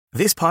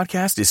This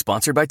podcast is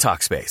sponsored by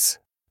Talkspace.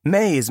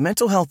 May is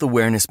Mental Health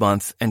Awareness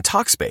Month, and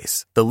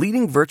Talkspace, the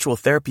leading virtual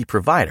therapy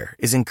provider,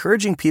 is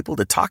encouraging people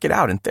to talk it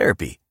out in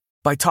therapy.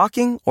 By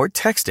talking or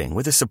texting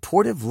with a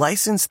supportive,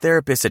 licensed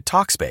therapist at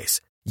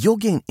Talkspace, you'll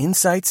gain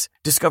insights,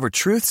 discover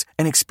truths,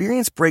 and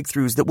experience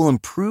breakthroughs that will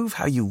improve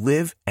how you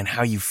live and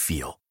how you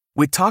feel.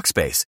 With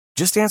Talkspace,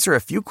 just answer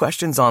a few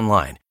questions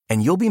online,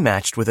 and you'll be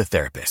matched with a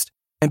therapist.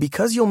 And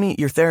because you'll meet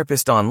your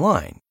therapist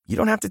online, you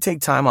don't have to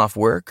take time off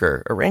work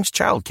or arrange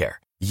childcare.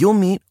 You'll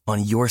meet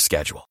on your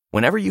schedule,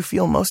 whenever you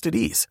feel most at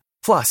ease.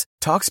 Plus,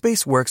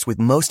 Talkspace works with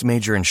most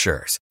major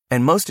insurers,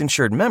 and most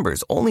insured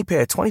members only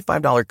pay a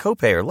 $25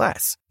 copay or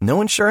less. No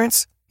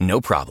insurance?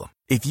 No problem.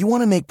 If you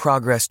want to make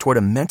progress toward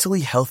a mentally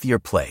healthier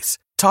place,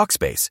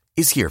 Talkspace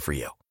is here for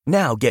you.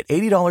 Now get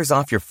 $80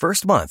 off your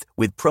first month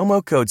with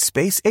promo code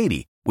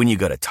SPACE80 when you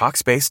go to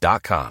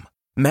Talkspace.com.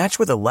 Match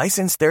with a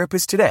licensed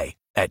therapist today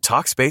at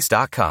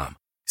Talkspace.com.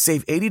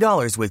 Save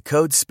 $80 with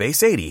code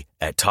SPACE80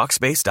 at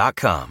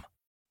Talkspace.com.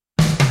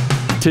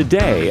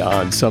 Today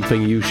on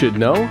Something You Should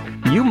Know,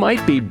 you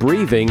might be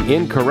breathing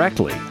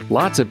incorrectly.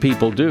 Lots of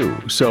people do,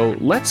 so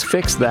let's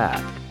fix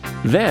that.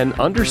 Then,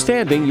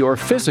 understanding your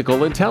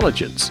physical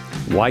intelligence,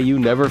 why you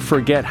never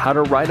forget how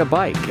to ride a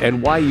bike,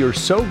 and why you're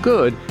so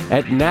good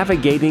at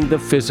navigating the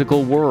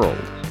physical world.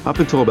 Up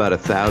until about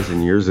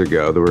 1,000 years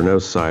ago, there were no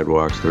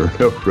sidewalks, there were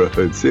no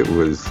roads. It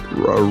was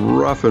a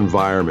rough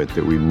environment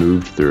that we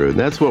moved through, and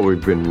that's what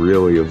we've been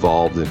really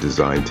evolved and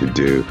designed to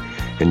do.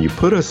 And you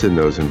put us in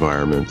those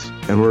environments,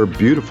 and we're a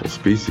beautiful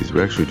species.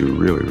 We actually do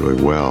really,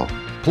 really well.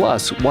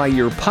 Plus, why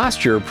your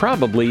posture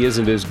probably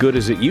isn't as good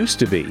as it used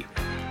to be,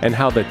 and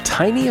how the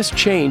tiniest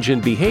change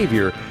in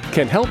behavior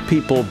can help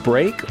people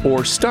break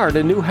or start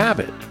a new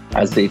habit.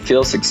 As they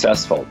feel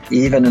successful,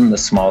 even in the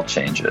small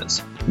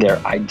changes,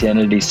 their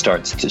identity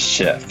starts to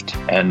shift,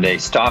 and they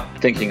stop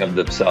thinking of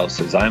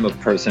themselves as I'm a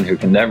person who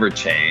can never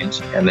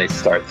change, and they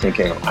start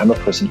thinking I'm a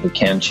person who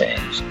can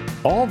change.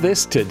 All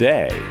this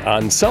today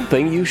on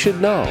Something You Should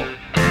Know.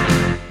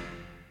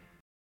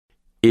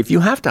 If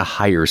you have to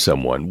hire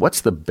someone,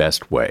 what's the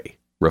best way?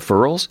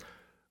 Referrals?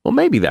 Well,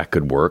 maybe that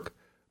could work.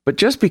 But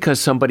just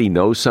because somebody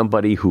knows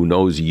somebody who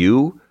knows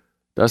you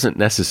doesn't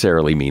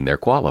necessarily mean they're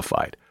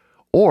qualified.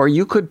 Or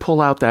you could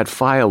pull out that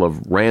file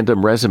of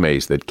random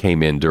resumes that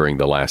came in during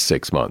the last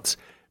 6 months.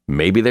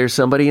 Maybe there's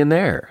somebody in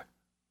there.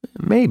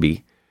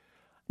 Maybe.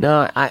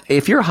 Now,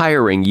 if you're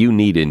hiring, you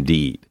need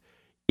Indeed.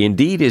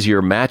 Indeed is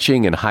your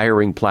matching and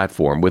hiring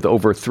platform with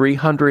over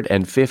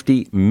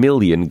 350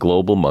 million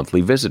global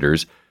monthly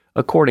visitors,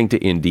 according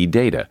to Indeed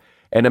data,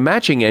 and a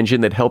matching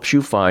engine that helps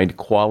you find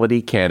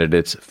quality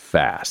candidates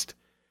fast.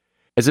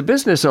 As a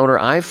business owner,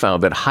 I've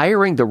found that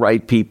hiring the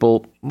right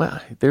people, well,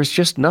 there's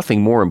just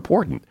nothing more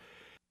important.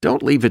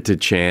 Don't leave it to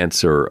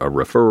chance or a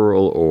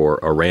referral or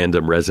a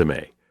random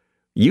resume.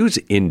 Use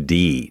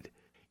Indeed.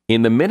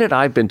 In the minute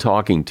I've been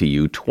talking to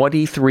you,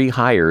 23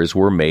 hires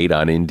were made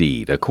on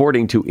Indeed,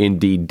 according to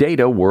Indeed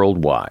data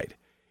worldwide.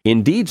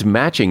 Indeed's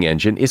matching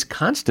engine is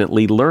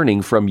constantly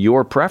learning from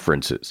your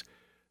preferences.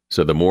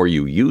 So the more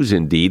you use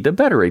Indeed, the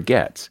better it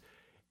gets.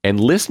 And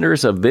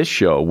listeners of this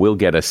show will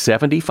get a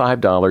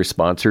 $75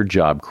 sponsored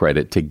job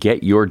credit to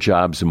get your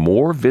jobs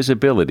more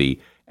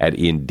visibility at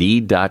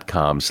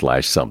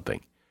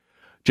Indeed.com/something.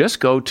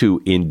 Just go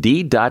to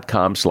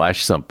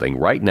Indeed.com/something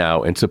right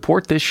now and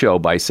support this show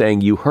by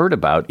saying you heard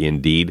about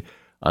Indeed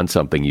on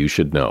Something You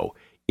Should Know.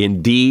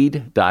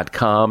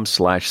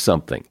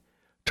 Indeed.com/something.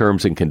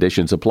 Terms and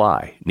conditions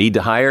apply. Need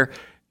to hire?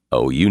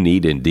 Oh, you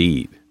need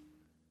Indeed.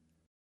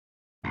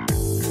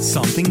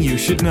 Something you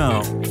should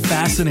know.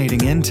 Fascinating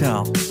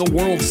intel, the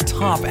world's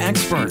top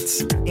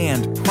experts,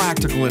 and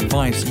practical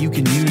advice you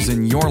can use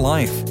in your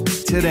life.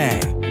 Today,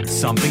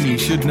 Something You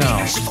Should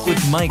Know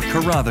with Mike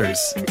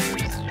Carruthers.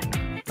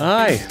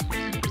 Hi,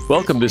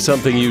 welcome to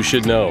Something You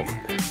Should Know.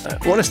 I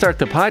want to start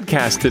the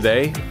podcast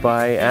today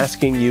by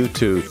asking you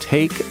to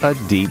take a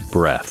deep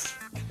breath.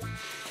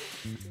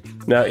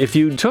 Now, if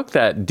you took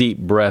that deep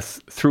breath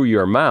through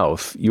your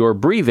mouth, your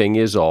breathing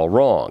is all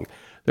wrong.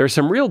 There are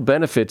some real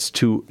benefits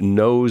to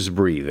nose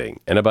breathing,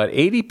 and about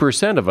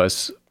 80% of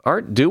us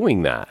aren't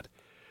doing that.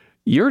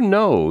 Your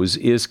nose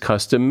is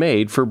custom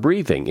made for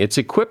breathing. It's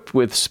equipped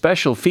with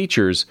special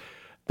features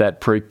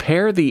that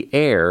prepare the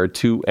air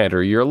to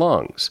enter your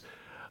lungs.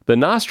 The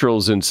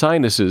nostrils and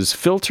sinuses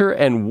filter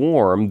and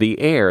warm the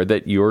air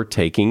that you're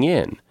taking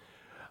in.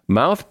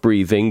 Mouth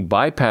breathing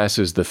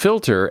bypasses the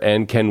filter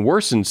and can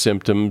worsen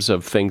symptoms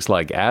of things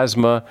like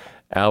asthma,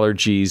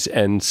 allergies,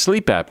 and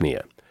sleep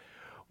apnea.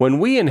 When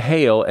we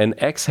inhale and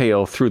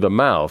exhale through the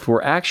mouth,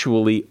 we're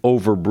actually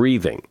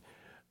overbreathing.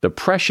 The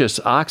precious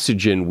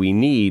oxygen we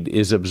need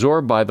is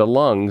absorbed by the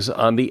lungs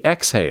on the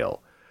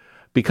exhale.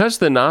 Because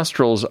the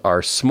nostrils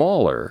are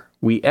smaller,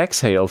 we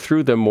exhale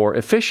through them more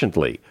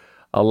efficiently,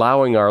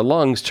 allowing our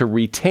lungs to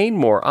retain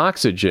more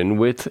oxygen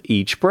with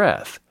each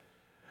breath.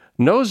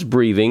 Nose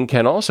breathing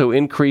can also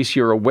increase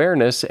your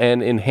awareness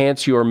and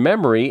enhance your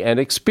memory and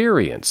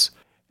experience.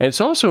 And it's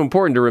also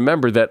important to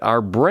remember that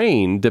our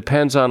brain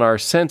depends on our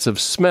sense of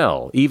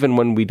smell, even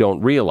when we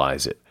don't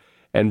realize it.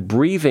 and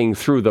breathing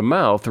through the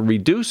mouth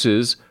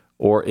reduces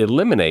or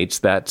eliminates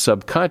that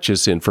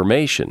subconscious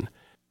information.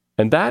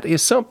 And that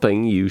is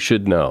something you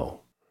should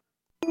know.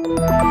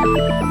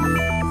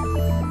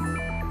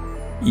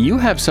 You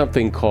have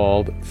something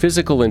called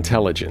physical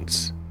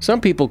intelligence. Some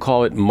people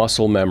call it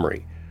muscle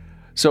memory.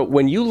 So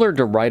when you learn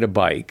to ride a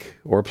bike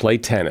or play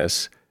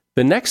tennis,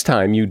 the next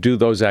time you do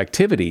those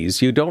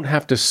activities, you don't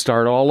have to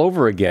start all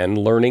over again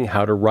learning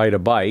how to ride a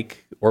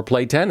bike or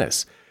play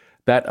tennis.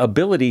 That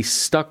ability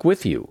stuck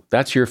with you.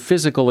 That's your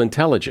physical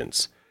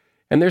intelligence.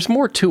 And there's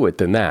more to it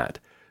than that.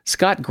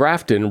 Scott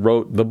Grafton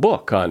wrote the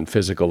book on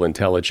physical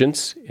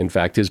intelligence. In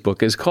fact, his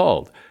book is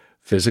called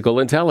Physical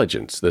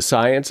Intelligence, the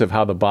Science of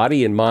How the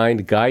Body and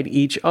Mind Guide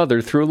Each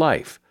Other Through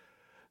Life.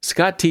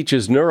 Scott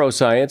teaches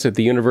neuroscience at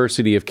the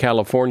University of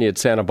California at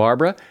Santa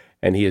Barbara,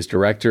 and he is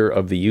director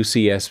of the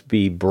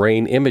UCSB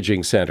Brain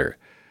Imaging Center.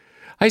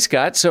 Hi,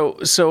 Scott.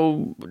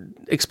 So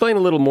explain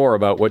a little more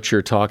about what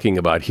you're talking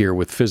about here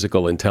with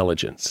physical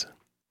intelligence.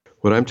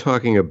 What I'm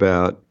talking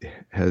about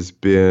has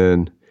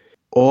been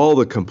all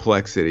the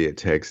complexity it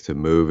takes to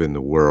move in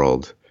the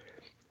world.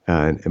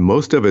 And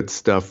most of it's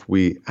stuff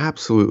we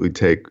absolutely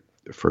take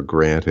for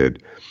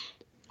granted.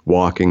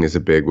 Walking is a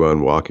big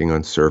one. Walking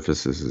on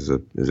surfaces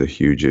is a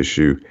huge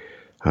issue.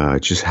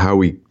 Just how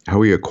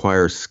we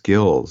acquire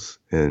skills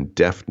and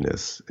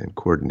deftness and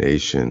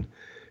coordination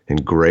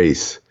and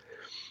grace,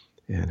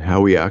 and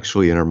how we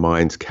actually in our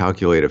minds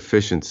calculate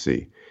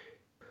efficiency.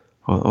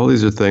 All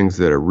these are things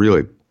that are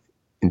really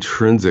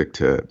intrinsic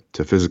to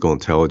physical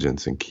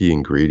intelligence and key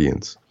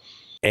ingredients.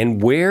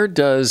 And where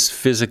does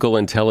physical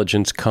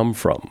intelligence come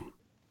from?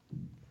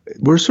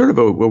 We're sort of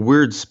a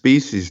weird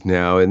species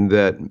now in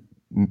that,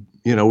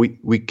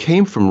 we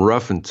came from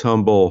rough and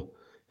tumble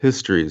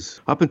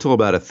histories. Up until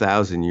about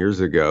 1,000 years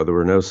ago, there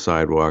were no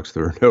sidewalks,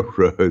 there were no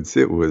roads.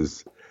 It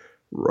was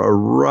a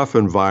rough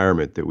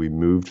environment that we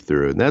moved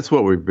through. And that's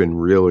what we've been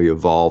really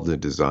evolved and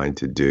designed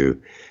to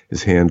do,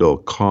 is handle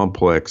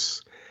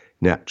complex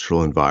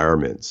natural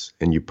environments.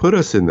 And you put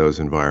us in those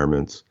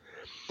environments,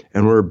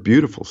 and we're a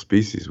beautiful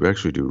species. We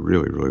actually do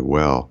really, really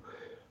well.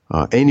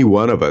 Any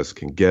one of us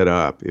can get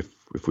up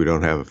if we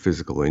don't have a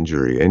physical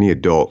injury. Any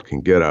adult can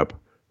get up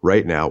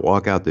right now,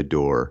 walk out the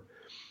door,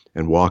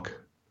 and walk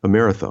a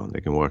marathon.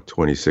 They can walk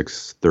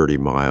 26, 30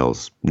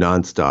 miles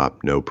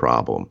nonstop, no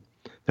problem.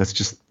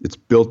 It's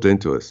built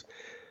into us.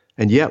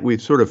 And yet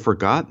we've sort of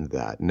forgotten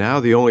that. Now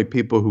the only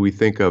people who we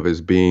think of as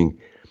being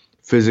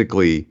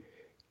physically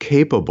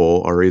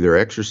capable are either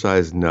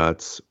exercise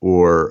nuts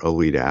or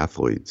elite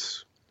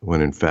athletes,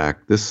 when in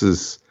fact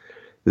these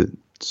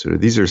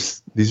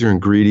are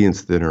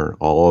ingredients that are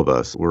all of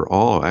us. We're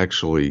all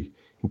actually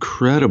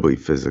incredibly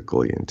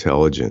physically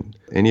intelligent.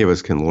 Any of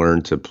us can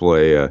learn to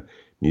play a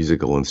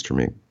musical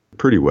instrument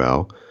pretty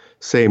well.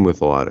 Same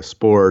with a lot of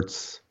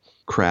sports,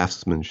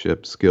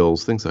 craftsmanship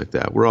skills, things like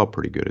that. We're all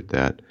pretty good at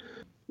that.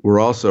 We're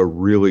also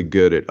really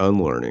good at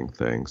unlearning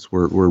things.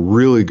 We're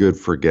really good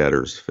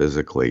forgetters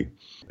physically.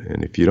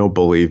 And if you don't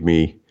believe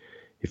me,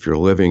 if you're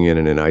living in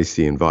an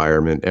icy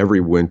environment,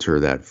 every winter,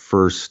 that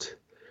first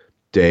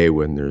day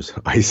when there's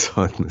ice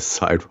on the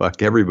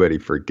sidewalk, everybody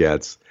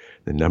forgets.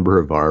 The number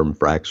of arm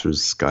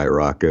fractures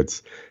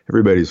skyrockets.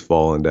 Everybody's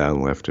falling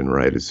down left and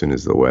right as soon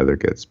as the weather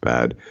gets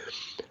bad.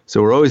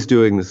 So we're always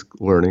doing this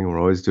learning. We're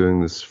always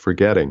doing this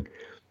forgetting.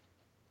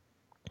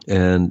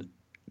 And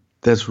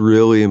that's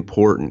really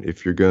important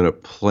if you're going to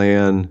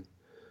plan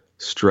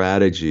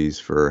strategies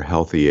for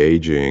healthy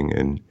aging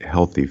and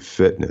healthy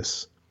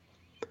fitness.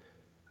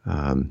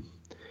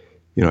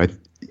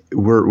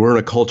 We're in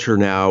a culture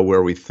now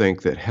where we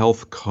think that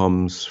health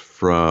comes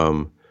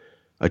from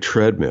a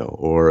treadmill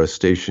or a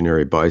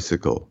stationary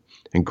bicycle.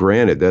 And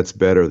granted, that's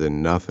better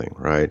than nothing,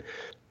 right?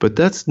 But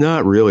that's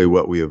not really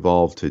what we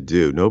evolved to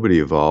do. Nobody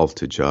evolved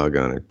to jog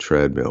on a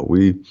treadmill.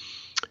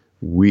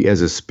 We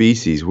as a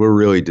species, we're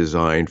really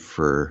designed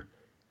for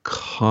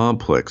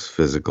complex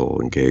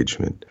physical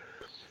engagement.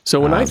 So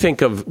when I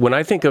think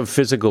of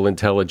physical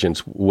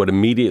intelligence, what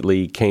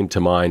immediately came to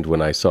mind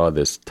when I saw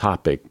this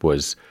topic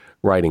was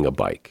riding a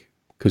bike.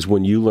 Because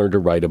when you learn to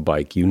ride a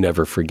bike, you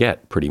never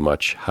forget pretty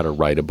much how to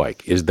ride a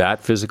bike. Is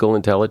that physical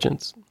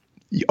intelligence?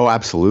 Oh,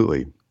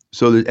 absolutely.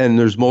 So, and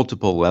there's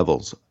multiple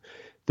levels.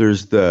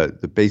 There's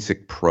the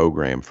basic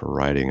program for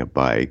riding a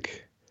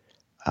bike,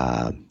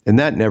 and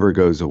that never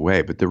goes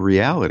away. But the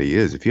reality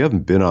is, if you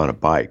haven't been on a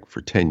bike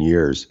for 10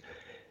 years,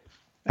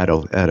 at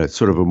a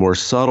sort of a more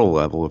subtle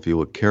level, if you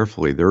look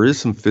carefully, there is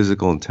some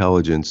physical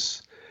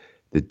intelligence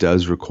that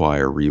does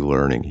require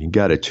relearning. You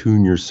got to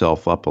tune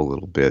yourself up a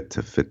little bit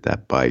to fit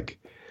that bike,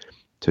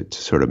 to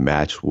sort of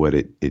match what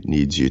it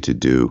needs you to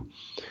do.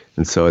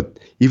 And so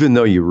even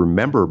though you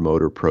remember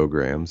motor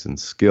programs and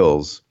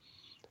skills,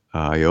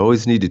 you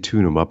always need to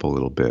tune them up a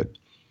little bit.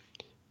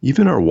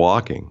 Even our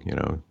walking,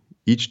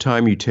 each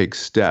time you take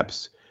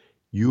steps,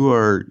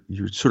 you're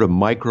sort of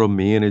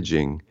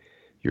micromanaging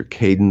your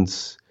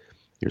cadence,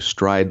 your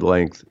stride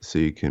length, so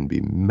you can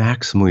be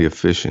maximally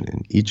efficient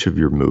in each of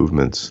your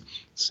movements.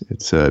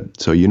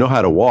 So you know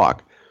how to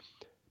walk,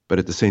 but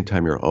at the same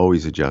time, you're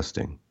always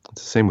adjusting.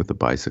 It's the same with the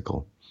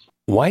bicycle.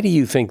 Why do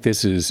you think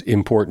this is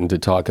important to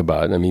talk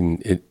about? I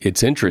mean,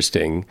 it's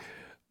interesting,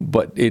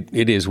 but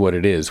it is what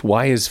it is.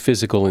 Why is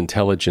physical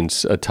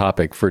intelligence a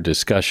topic for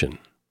discussion?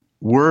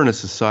 We're in a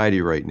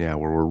society right now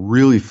where we're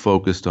really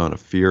focused on a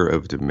fear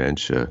of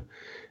dementia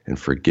and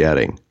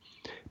forgetting.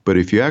 But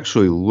if you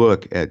actually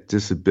look at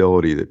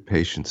disability that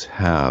patients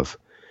have,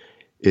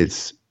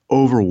 it's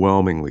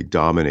overwhelmingly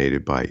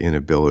dominated by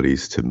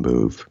inabilities to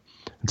move.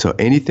 And so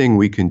anything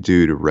we can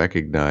do to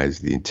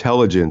recognize the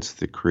intelligence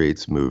that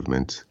creates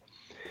movement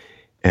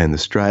and the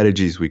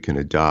strategies we can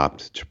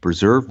adopt to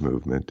preserve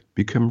movement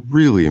become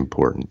really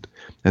important.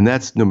 And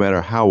that's no matter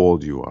how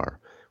old you are,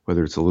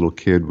 whether it's a little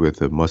kid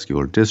with a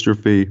muscular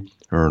dystrophy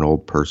or an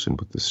old person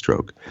with a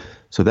stroke.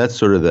 So that's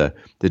sort of the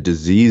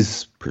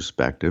disease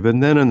perspective.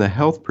 And then in the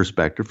health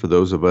perspective, for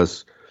those of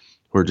us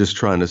who are just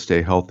trying to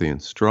stay healthy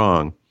and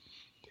strong,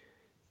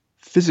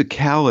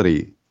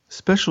 physicality,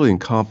 especially in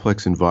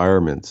complex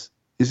environments,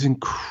 is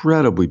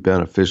incredibly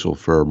beneficial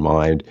for our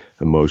mind,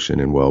 emotion,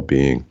 and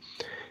well-being.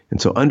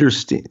 And so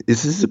understand,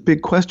 this is a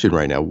big question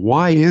right now.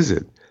 Why is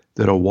it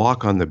that a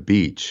walk on the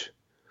beach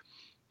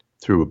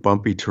through a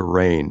bumpy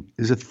terrain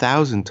is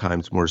 1,000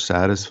 times more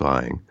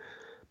satisfying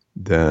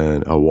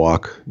than a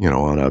walk,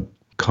 on a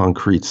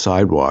concrete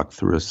sidewalk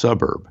through a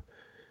suburb,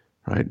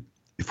 right?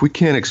 If we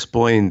can't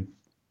explain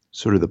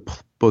sort of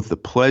both the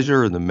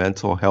pleasure and the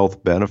mental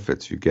health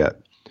benefits you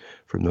get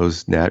from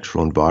those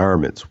natural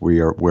environments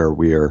where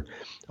we are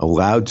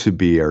allowed to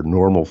be our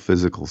normal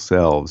physical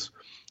selves,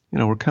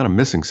 we're kind of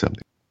missing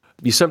something.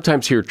 You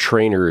sometimes hear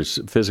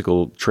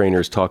physical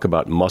trainers talk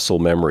about muscle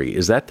memory.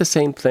 Is that the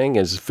same thing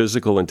as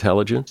physical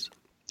intelligence?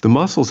 The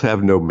muscles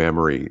have no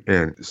memory,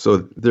 and so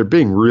they're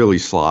being really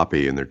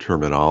sloppy in their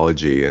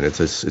terminology, and it's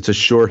a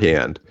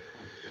shorthand,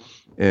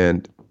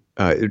 and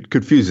it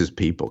confuses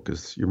people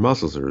because your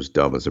muscles are as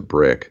dumb as a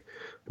brick.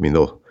 I mean,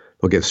 they'll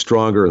get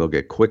stronger and they'll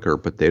get quicker,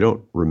 but they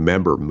don't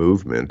remember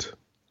movement.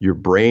 Your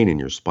brain and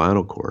your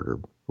spinal cord are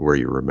where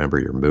you remember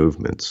your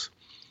movements.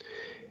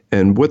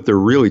 And what they're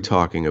really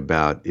talking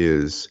about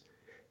is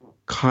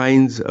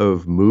kinds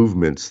of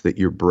movements that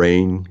your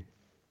brain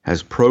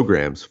has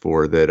programs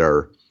for that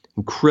are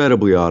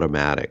incredibly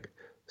automatic.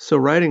 So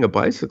riding a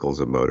bicycle is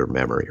a motor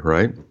memory,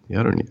 right?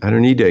 I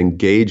don't need to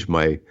engage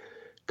my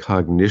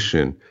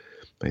cognition,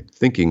 my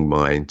thinking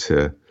mind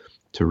to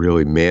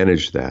really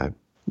manage that.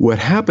 What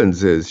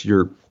happens is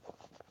your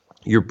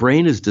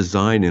brain is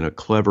designed in a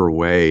clever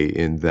way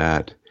in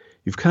that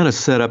you've kind of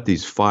set up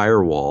these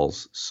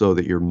firewalls so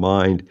that your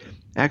mind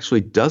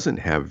actually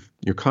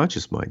your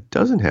conscious mind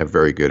doesn't have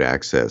very good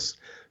access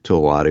to a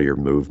lot of your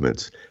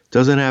movements,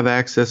 doesn't have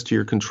access to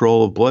your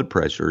control of blood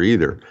pressure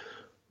either,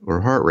 or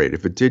heart rate.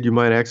 If it did, you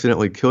might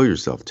accidentally kill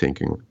yourself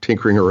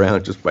tinkering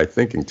around just by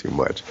thinking too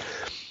much.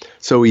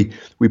 So we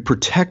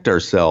protect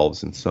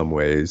ourselves in some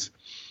ways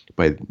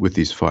with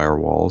these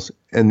firewalls.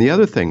 And the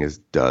other thing is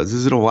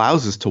it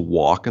allows us to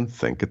walk and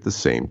think at the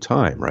same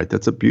time, right?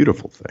 That's a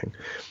beautiful thing.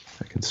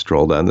 I can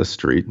stroll down the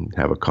street and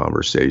have a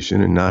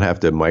conversation and not have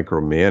to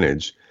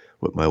micromanage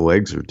what my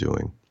legs are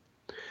doing.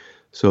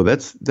 So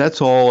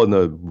that's all in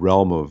the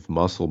realm of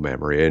muscle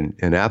memory.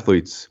 And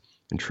athletes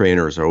and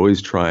trainers are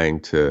always trying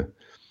to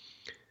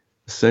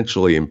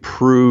essentially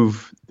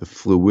improve the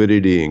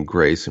fluidity and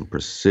grace and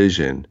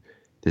precision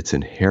that's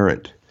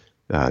inherent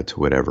to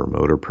whatever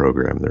motor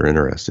program they're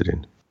interested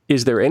in.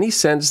 Is there any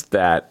sense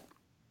that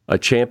a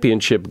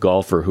championship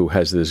golfer who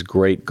has this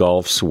great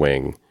golf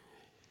swing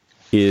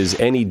is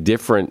any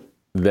different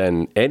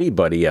than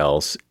anybody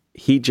else?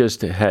 He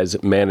just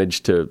has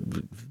managed to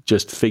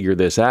just figure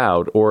this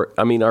out? Or,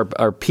 I mean,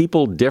 are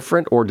people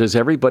different, or does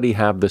everybody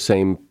have the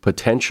same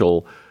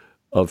potential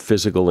of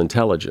physical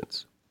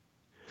intelligence?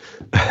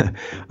 I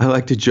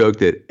like to joke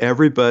that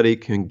everybody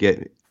can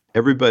get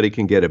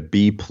a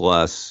B+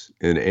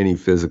 in any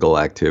physical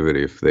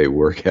activity if they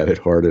work at it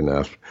hard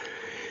enough.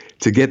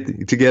 To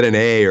get an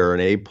A or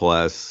an A+,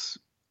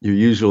 you're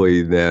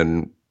usually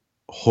then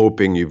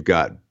hoping you've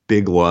got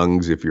big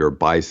lungs if you're a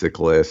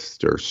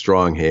bicyclist, or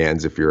strong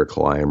hands if you're a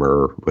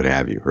climber, or what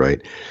have you,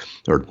 right?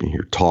 Or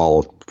you're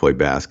tall, play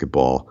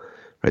basketball,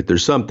 right?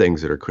 There's some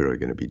things that are clearly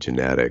going to be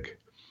genetic.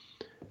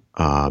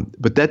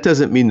 But that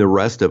doesn't mean the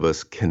rest of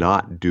us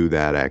cannot do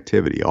that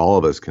activity. All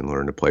of us can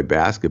learn to play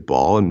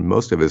basketball, and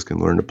most of us can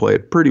learn to play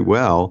it pretty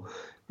well,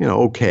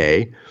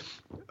 okay.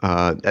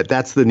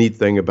 That's the neat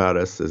thing about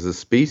us as a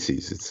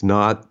species. It's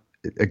not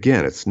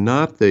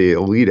the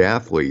elite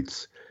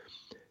athletes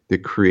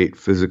that create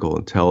physical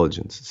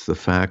intelligence. It's the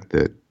fact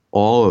that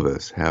all of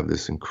us have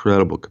this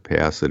incredible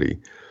capacity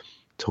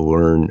to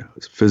learn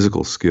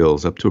physical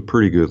skills up to a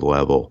pretty good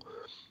level.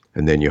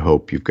 And then you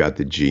hope you've got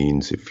the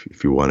genes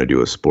if you want to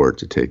do a sport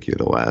to take you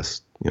the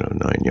last 9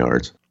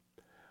 yards.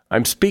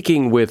 I'm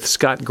speaking with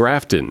Scott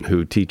Grafton,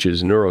 who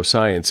teaches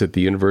neuroscience at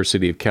the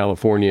University of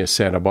California,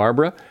 Santa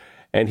Barbara,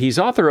 and he's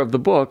author of the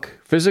book,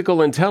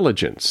 Physical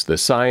Intelligence, the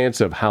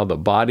Science of How the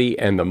Body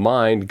and the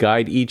Mind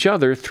Guide Each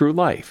Other Through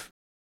Life.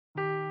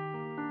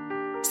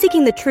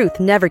 Seeking the truth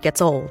never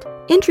gets old.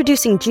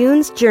 Introducing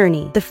June's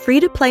Journey, the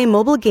free-to-play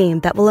mobile game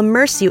that will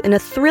immerse you in a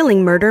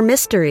thrilling murder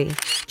mystery.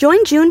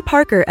 Join June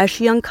Parker as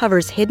she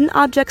uncovers hidden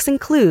objects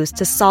and clues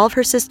to solve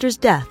her sister's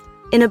death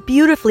in a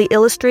beautifully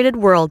illustrated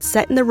world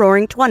set in the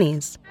Roaring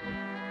 '20s.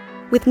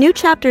 With new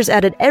chapters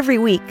added every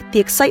week, the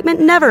excitement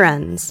never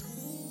ends.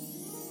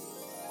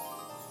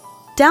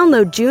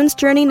 Download June's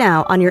Journey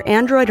now on your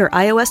Android or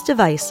iOS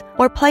device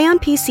or play on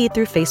PC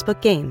through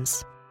Facebook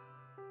Games.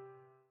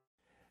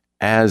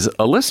 As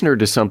a listener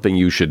to Something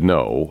You Should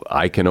Know,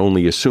 I can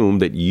only assume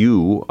that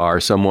you are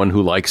someone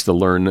who likes to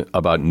learn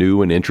about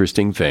new and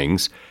interesting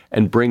things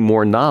and bring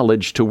more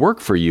knowledge to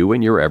work for you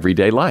in your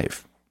everyday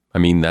life. I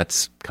mean,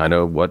 that's kind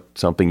of what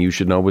Something You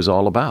Should Know is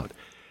all about.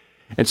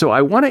 And so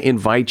I want to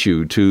invite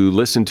you to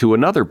listen to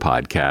another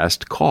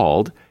podcast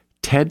called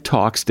TED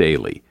Talks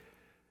Daily.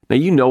 Now,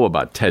 you know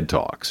about TED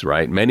Talks,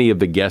 right? Many of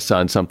the guests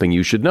on Something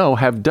You Should Know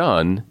have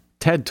done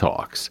TED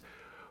Talks.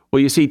 Well,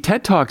 you see,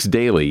 TED Talks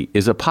Daily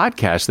is a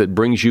podcast that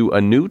brings you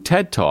a new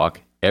TED Talk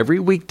every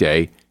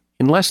weekday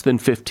in less than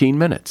 15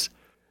 minutes.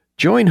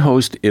 Join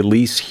host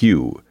Elise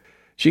Hu.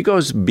 She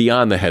goes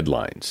beyond the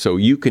headlines so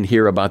you can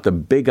hear about the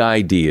big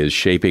ideas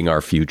shaping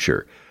our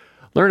future.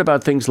 Learn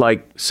about things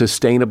like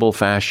sustainable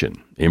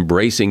fashion,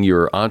 embracing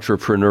your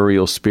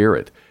entrepreneurial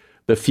spirit,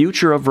 the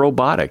future of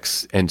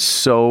robotics, and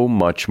so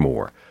much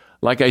more.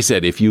 Like I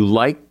said, if you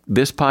like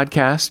this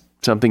podcast,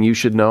 Something You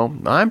Should Know,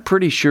 I'm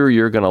pretty sure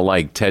you're going to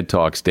like TED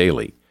Talks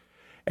Daily.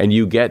 And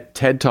you get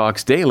TED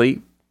Talks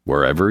Daily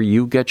wherever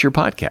you get your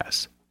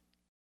podcasts.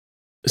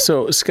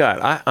 So, Scott,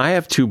 I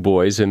have two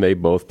boys and they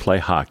both play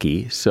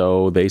hockey,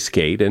 so they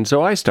skate. And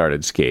so I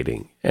started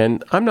skating.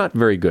 And I'm not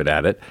very good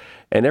at it.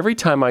 And every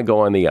time I go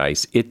on the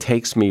ice, it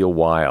takes me a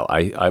while.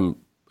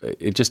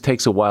 It just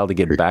takes a while to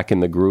get back in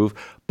the groove.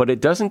 But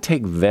it doesn't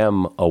take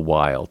them a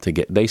while to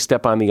get. They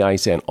step on the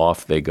ice and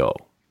off they go.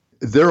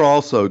 They're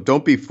also,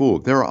 don't be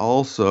fooled, they're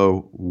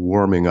also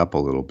warming up a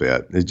little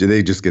bit.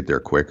 They just get there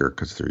quicker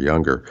because they're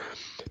younger.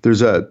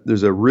 There's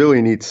a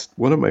really neat,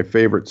 one of my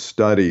favorite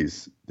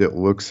studies that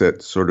looks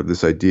at sort of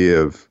this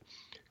idea of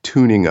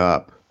tuning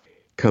up.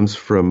 Comes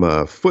from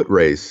a foot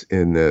race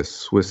in the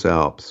Swiss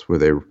Alps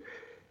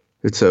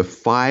it's a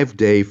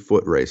 5-day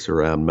foot race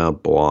around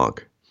Mount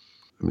Blanc.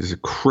 It's a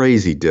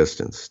crazy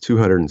distance,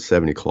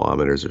 270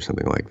 kilometers or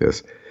something like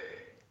this.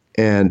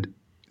 And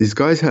these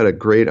guys had a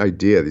great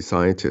idea, these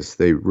scientists.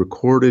 They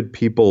recorded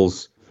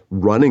people's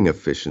running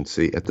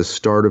efficiency at the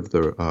start of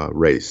the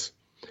race.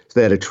 So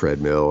they had a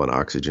treadmill and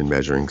oxygen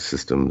measuring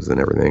systems and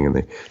everything,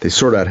 and they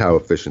sort out how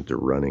efficient their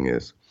running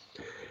is.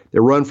 They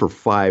run for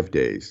 5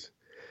 days.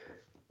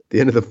 At the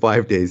end of the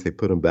 5 days, they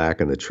put them back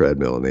on the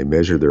treadmill, and they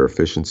measure their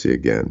efficiency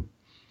again.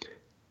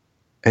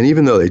 And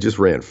even though they just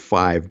ran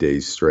 5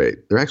 days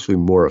straight, they're actually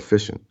more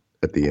efficient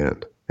at the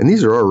end. And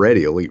these are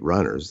already elite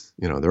runners.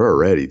 You know, they're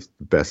already the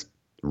best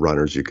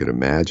runners you could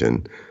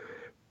imagine,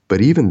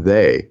 but even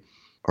they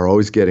are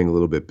always getting a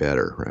little bit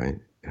better, right?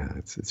 Yeah,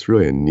 it's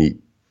really a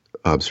neat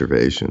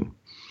observation.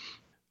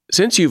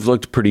 Since you've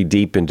looked pretty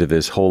deep into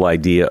this whole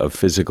idea of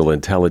physical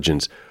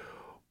intelligence,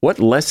 what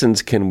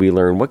lessons can we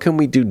learn? What can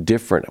we do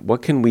different?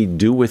 What can we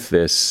do with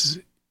this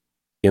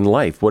in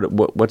life?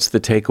 What's the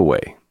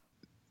takeaway?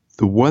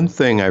 The one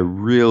thing I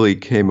really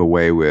came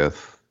away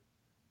with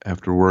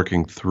after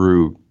working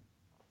through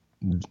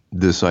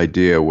this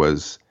idea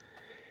was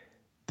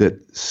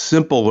that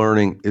simple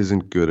learning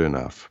isn't good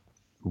enough.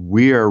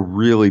 We are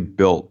really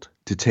built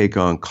to take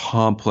on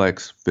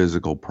complex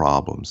physical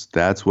problems.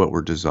 That's what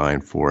we're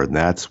designed for, and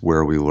that's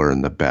where we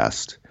learn the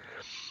best.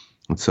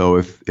 And so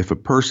if a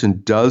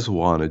person does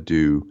want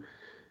to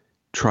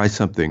try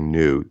something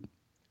new,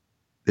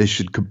 they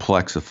should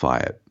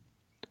complexify it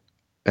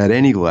at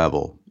any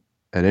level,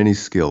 at any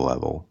skill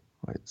level.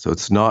 Right? So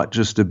it's not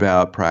just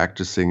about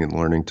practicing and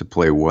learning to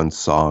play one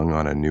song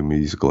on a new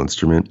musical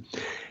instrument.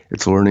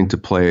 It's learning to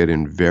play it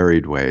in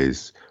varied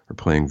ways, or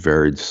playing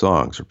varied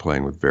songs, or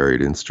playing with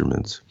varied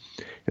instruments.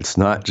 It's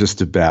not just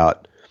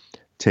about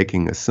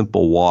taking a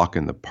simple walk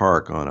in the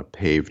park on a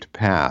paved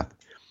path.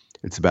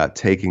 It's about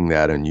taking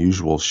that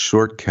unusual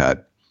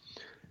shortcut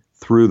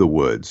through the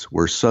woods,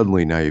 where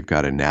suddenly now you've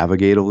got to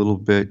navigate a little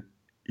bit.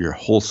 Your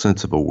whole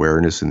sense of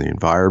awareness in the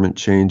environment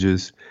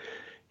changes.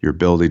 Your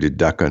ability to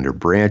duck under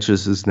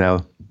branches is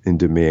now in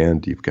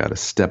demand. You've got to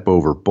step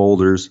over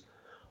boulders.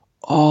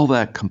 All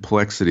that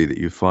complexity that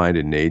you find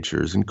in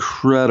nature is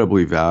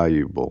incredibly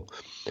valuable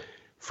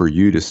for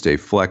you to stay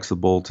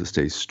flexible, to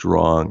stay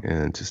strong,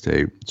 and to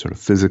stay sort of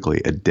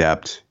physically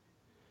adept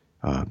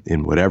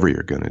in whatever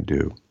you're going to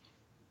do.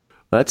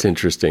 That's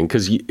interesting,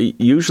 because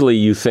usually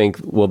you think,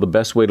 well, the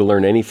best way to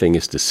learn anything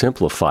is to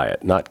simplify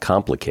it, not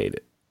complicate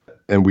it.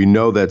 And we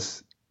know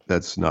that's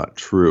not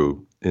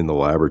true in the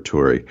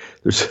laboratory.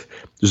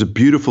 There's a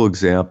beautiful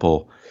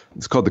example.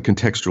 It's called the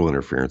contextual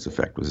interference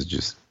effect, which is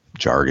just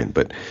jargon.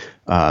 But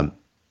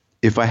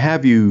if I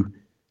have you,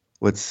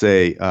 let's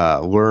say,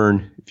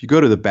 if you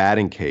go to the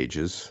batting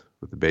cages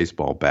with the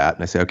baseball bat,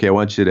 and I say, okay, I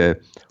want you to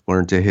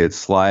learn to hit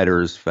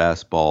sliders,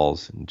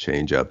 fastballs, and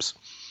changeups.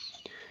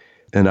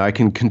 And I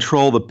can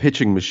control the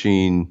pitching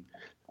machine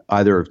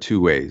either of two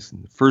ways.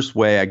 The first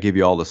way, I give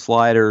you all the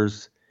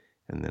sliders,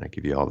 and then I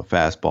give you all the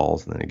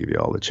fastballs, and then I give you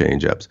all the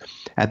changeups.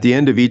 At the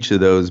end of each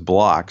of those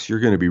blocks, you're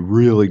going to be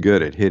really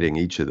good at hitting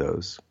each of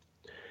those,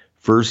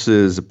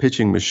 versus a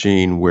pitching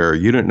machine where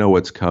you don't know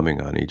what's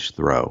coming on each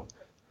throw.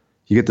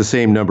 You get the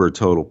same number of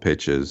total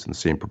pitches and the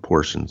same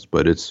proportions,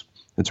 but it's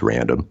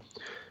random,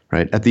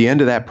 right? At the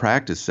end of that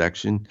practice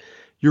section,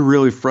 you're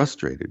really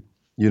frustrated.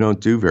 You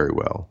don't do very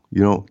well.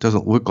 It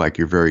doesn't look like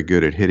you're very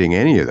good at hitting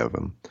any of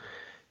them,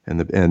 and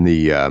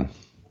the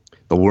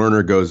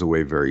learner goes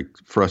away very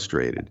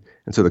frustrated.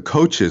 And so the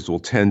coaches will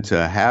tend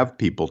to have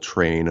people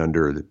train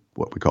under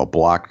what we call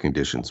block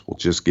conditions. We'll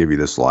just give you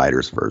the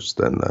sliders first,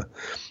 then the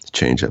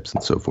changeups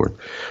and so forth,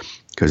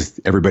 because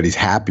everybody's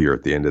happier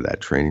at the end of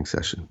that training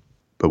session.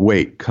 But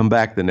wait, come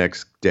back the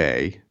next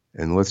day,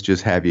 and let's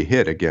just have you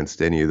hit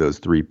against any of those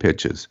three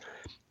pitches,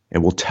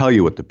 and we'll tell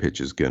you what the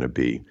pitch is going to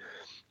be,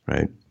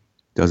 right?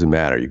 Doesn't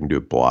matter. You can do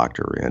it blocked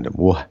or random.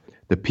 Well,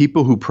 the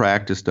people who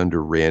practiced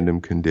under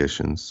random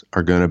conditions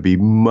are going to be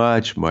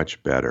much,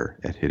 much better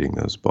at hitting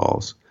those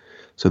balls.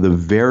 So the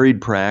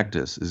varied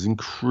practice is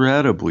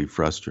incredibly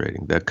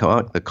frustrating. The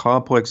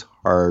complex,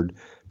 hard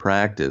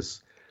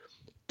practice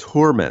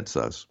torments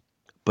us,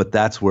 but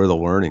that's where the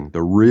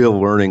real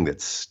learning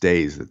that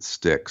stays, that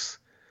sticks.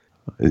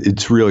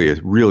 It's really a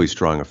really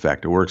strong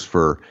effect. It works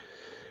for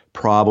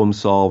problem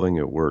solving.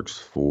 It works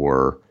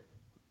for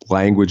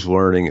language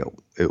learning.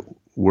 It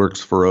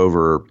works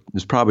for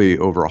there's probably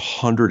over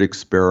 100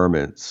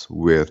 experiments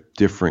with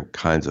different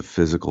kinds of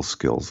physical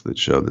skills that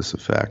show this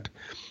effect.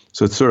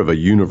 So it's sort of a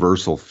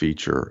universal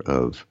feature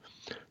of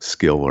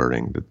skill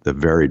learning, that the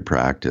varied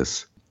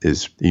practice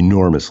is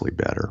enormously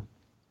better.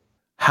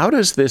 How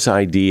does this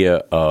idea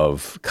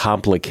of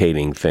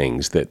complicating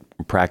things, that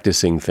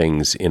practicing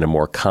things in a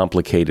more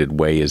complicated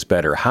way is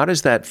better, how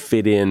does that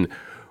fit in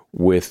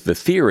with the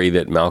theory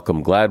that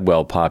Malcolm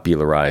Gladwell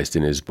popularized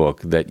in his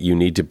book that you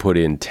need to put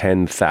in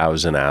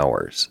 10,000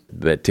 hours,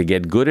 that to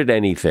get good at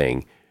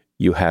anything,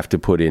 you have to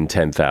put in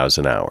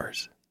 10,000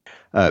 hours?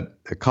 A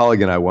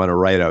colleague and I want to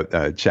write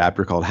a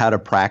chapter called How to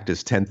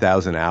Practice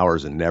 10,000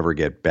 Hours and Never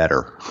Get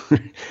Better.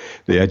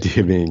 The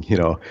idea being,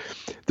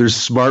 there's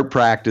smart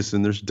practice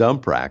and there's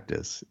dumb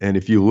practice. And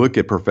if you look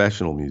at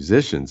professional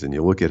musicians and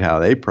you look at how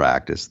they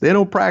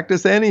don't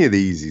practice any of the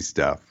easy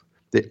stuff.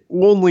 They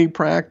only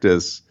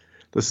practice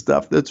the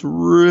stuff that's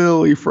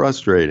really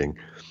frustrating.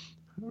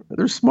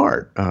 They're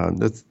smart.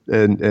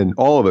 And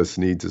all of us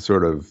need to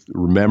sort of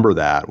remember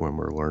that when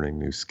we're learning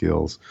new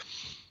skills.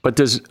 But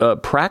does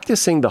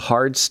practicing the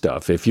hard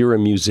stuff, if you're a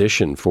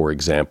musician, for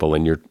example,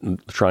 and you're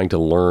trying to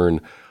learn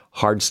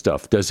hard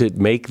stuff, does it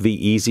make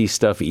the easy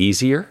stuff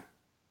easier?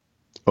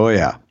 Oh,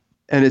 yeah.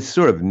 And it's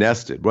sort of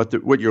nested.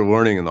 What you're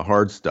learning in the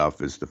hard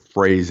stuff is the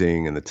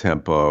phrasing and the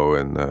tempo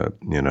and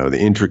the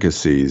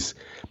intricacies.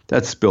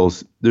 That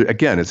spills,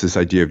 again, it's this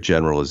idea of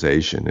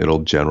generalization. It'll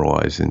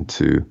generalize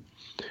into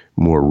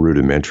more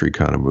rudimentary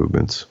kind of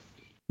movements.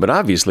 But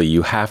obviously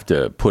you have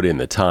to put in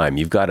the time.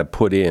 You've got to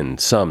put in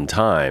some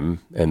time,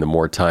 and the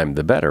more time,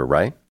 the better,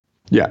 right?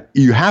 Yeah,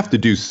 you have to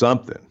do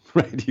something,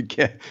 right? You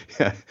can't,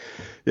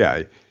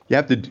 yeah. You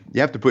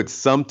have to put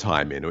some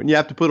time into it, and you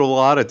have to put a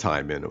lot of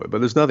time into it.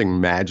 But there's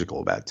nothing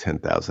magical about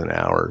 10,000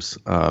 hours.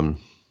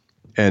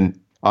 And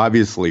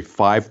obviously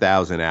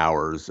 5,000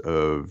 hours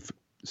of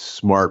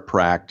smart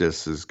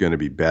practice is going to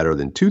be better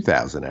than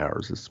 2,000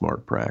 hours of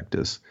smart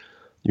practice.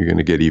 You're going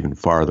to get even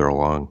farther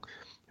along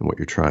in what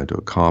you're trying to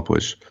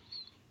accomplish.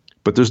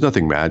 But there's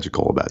nothing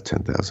magical about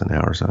 10,000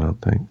 hours, I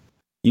don't think.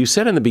 You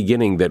said in the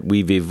beginning that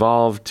we've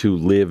evolved to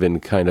live in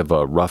kind of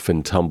a rough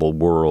and tumble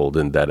world,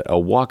 and that a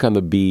walk on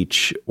the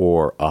beach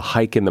or a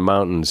hike in the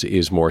mountains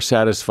is more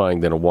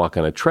satisfying than a walk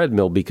on a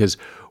treadmill because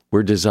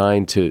we're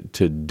designed to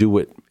do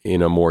it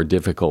in a more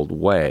difficult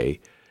way.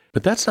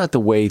 But that's not the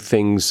way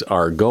things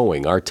are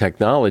going. Our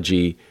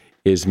technology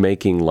is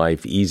making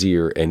life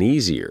easier and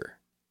easier.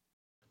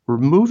 We're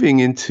moving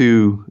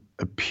into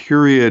a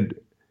period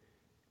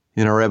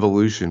in our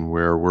evolution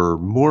where we're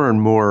more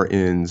and more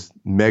in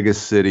mega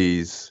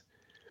cities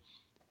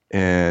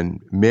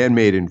and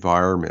man-made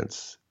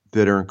environments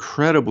that are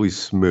incredibly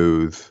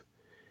smooth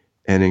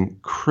and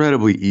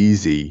incredibly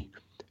easy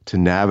to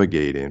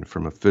navigate in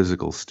from a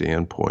physical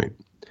standpoint.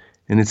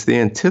 And it's the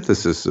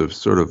antithesis of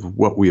sort of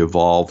what we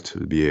evolved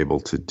to be able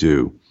to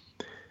do.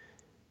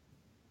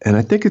 And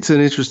I think it's an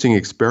interesting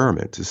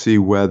experiment to see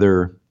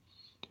whether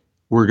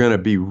we're going to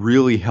be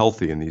really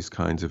healthy in these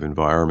kinds of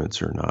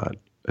environments or not.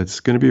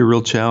 It's going to be a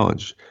real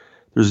challenge.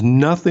 There's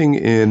nothing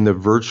in the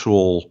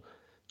virtual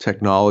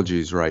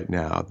technologies right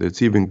now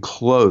that's even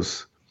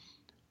close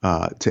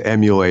to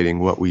emulating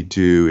what we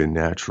do in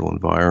natural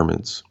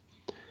environments.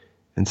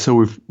 And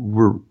so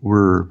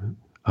we're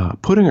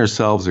putting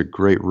ourselves at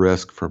great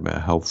risk from a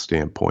health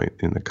standpoint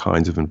in the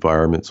kinds of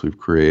environments we've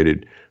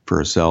created for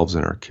ourselves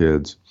and our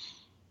kids.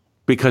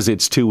 Because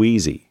it's too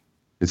easy.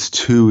 It's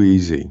too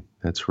easy.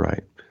 That's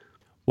right.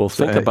 Well,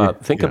 think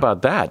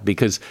about that,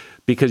 because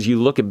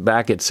you look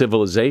back at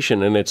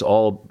civilization and it's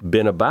all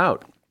been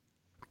about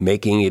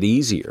making it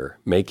easier,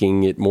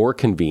 making it more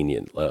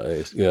convenient.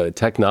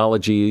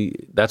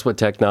 Technology, that's what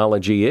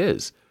technology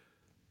is.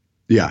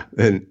 Yeah,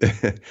 and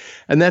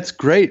that's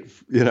great.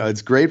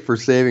 It's great for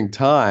saving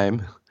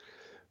time.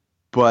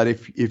 But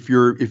if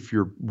you're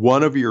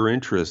one of your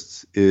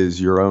interests is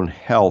your own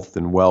health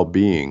and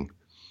well-being,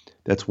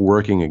 that's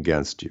working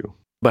against you.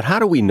 But how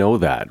do we know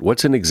that?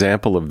 What's an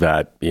example of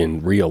that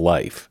in real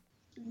life?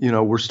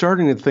 We're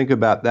starting to think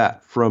about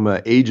that from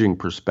an aging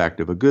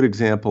perspective. A good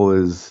example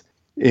is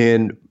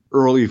in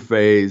early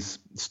phase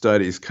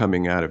studies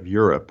coming out of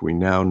Europe. We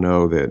now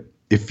know that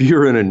if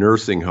you're in a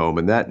nursing home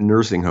and that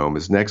nursing home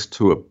is next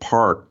to a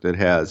park that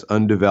has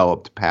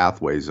undeveloped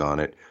pathways on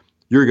it,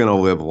 you're going to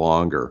live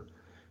longer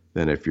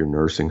than if your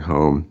nursing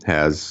home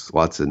has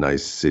lots of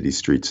nice city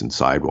streets and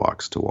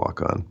sidewalks to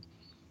walk on.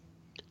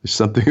 There's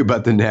something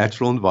about the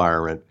natural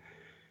environment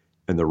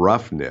and the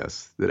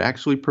roughness that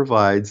actually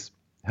provides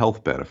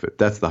health benefit.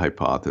 That's the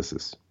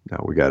hypothesis.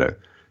 Now we gotta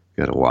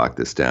lock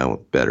this down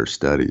with better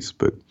studies,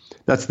 but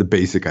that's the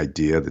basic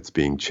idea that's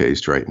being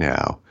chased right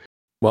now.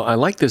 Well, I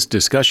like this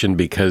discussion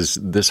because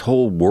this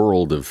whole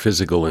world of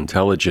physical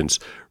intelligence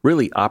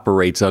really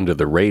operates under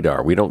the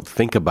radar. We don't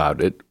think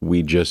about it,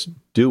 we just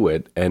do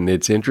it. And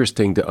it's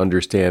interesting to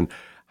understand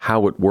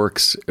how it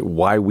works,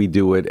 why we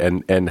do it,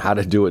 and how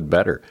to do it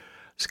better.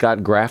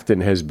 Scott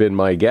Grafton has been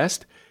my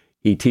guest.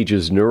 He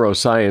teaches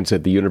neuroscience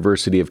at the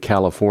University of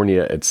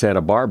California at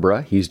Santa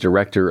Barbara. He's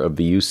director of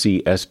the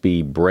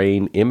UCSB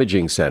Brain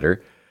Imaging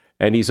Center.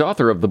 And he's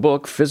author of the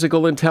book,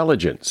 Physical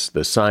Intelligence,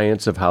 the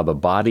science of how the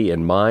body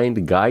and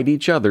mind guide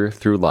each other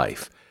through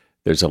life.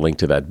 There's a link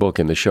to that book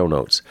in the show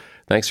notes.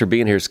 Thanks for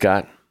being here,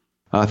 Scott.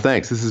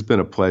 Thanks. This has been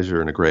a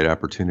pleasure and a great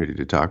opportunity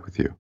to talk with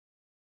you.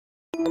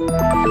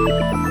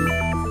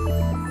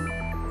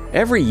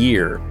 Every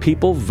year,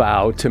 people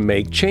vow to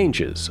make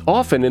changes,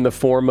 often in the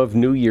form of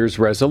New Year's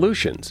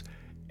resolutions.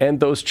 And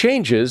those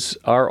changes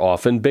are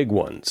often big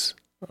ones.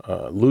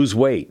 Lose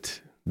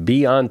weight,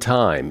 be on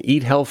time,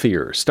 eat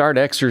healthier, start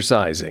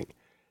exercising.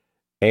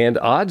 And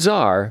odds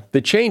are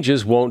the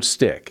changes won't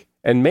stick.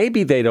 And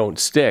maybe they don't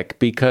stick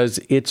because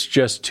it's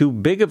just too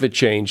big of a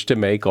change to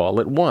make all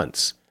at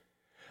once.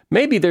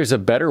 Maybe there's a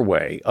better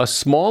way, a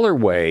smaller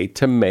way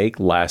to make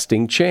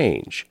lasting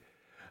change.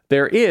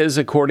 There is,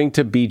 according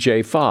to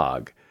B.J.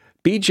 Fogg.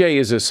 B.J.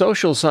 is a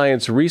social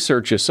science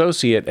research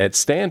associate at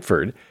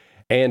Stanford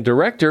and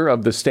director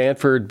of the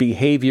Stanford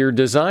Behavior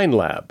Design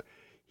Lab.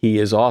 He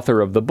is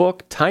author of the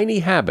book, Tiny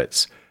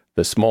Habits,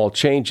 The Small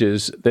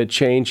Changes That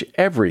Change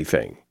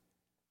Everything.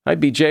 Hi,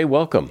 B.J.,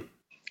 welcome.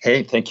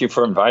 Hey, thank you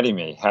for inviting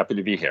me. Happy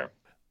to be here.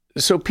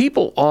 So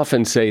people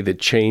often say that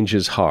change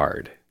is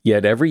hard.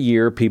 Yet every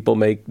year people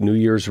make New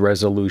Year's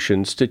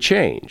resolutions to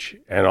change.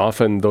 And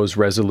often those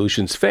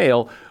resolutions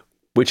fail,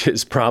 which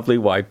is probably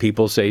why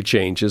people say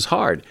change is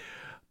hard.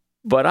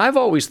 But I've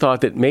always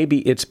thought that maybe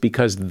it's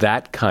because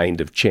that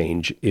kind of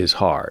change is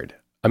hard.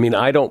 I mean,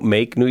 I don't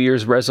make New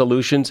Year's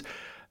resolutions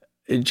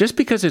just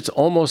because it's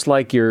almost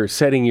like you're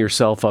setting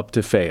yourself up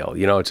to fail.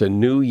 It's a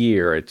new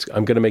year.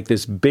 I'm going to make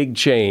this big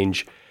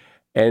change.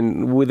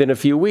 And within a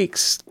few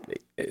weeks,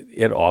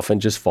 it often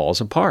just falls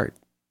apart.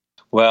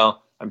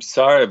 Well, I'm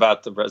sorry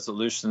about the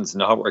resolutions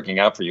not working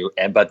out for you,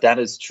 but that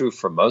is true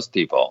for most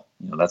people.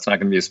 That's not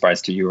going to be a surprise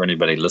to you or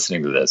anybody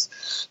listening to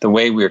this. The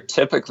way we're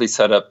typically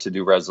set up to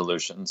do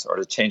resolutions or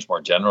to change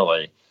more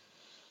generally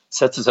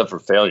sets us up for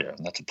failure,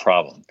 and that's a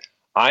problem.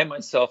 I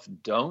myself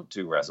don't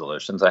do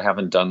resolutions. I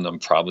haven't done them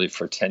probably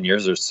for 10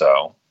 years or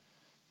so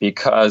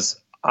because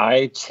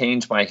I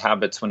change my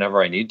habits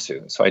whenever I need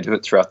to. So I do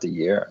it throughout the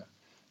year,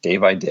 day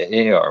by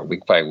day or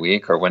week by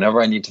week, or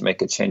whenever I need to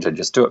make a change, I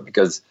just do it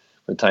because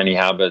with Tiny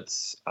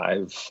Habits,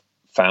 I've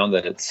found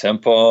that it's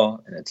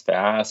simple and it's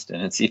fast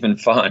and it's even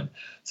fun.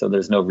 So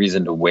there's no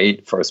reason to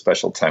wait for a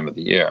special time of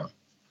the year.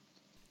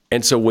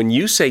 And so when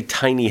you say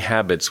Tiny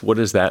Habits, what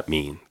does that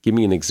mean? Give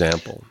me an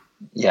example.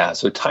 Yeah,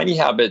 so Tiny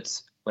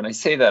Habits, when I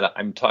say that,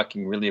 I'm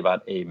talking really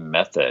about a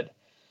method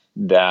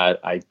that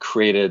I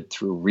created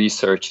through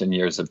research and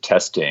years of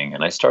testing.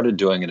 And I started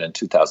doing it in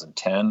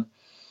 2010,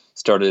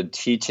 started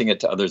teaching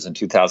it to others in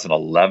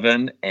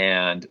 2011,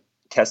 and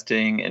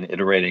testing and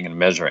iterating and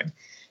measuring.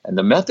 And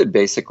the method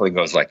basically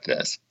goes like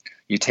this.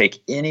 You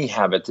take any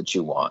habit that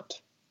you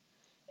want,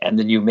 and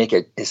then you make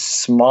it as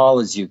small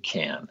as you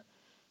can.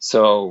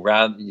 So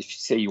rather, if you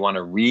say you want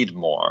to read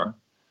more,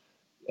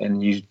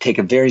 and you take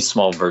a very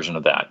small version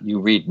of that, you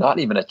read not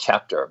even a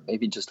chapter,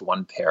 maybe just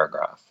one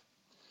paragraph.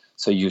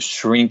 So you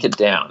shrink it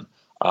down.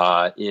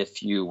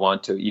 If you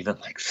want to even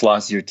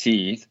floss your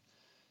teeth,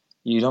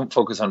 you don't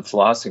focus on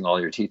flossing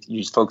all your teeth. You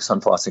just focus on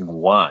flossing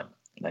one.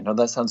 I know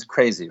that sounds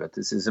crazy, but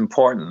this is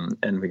important,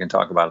 and we can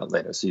talk about it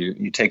later. So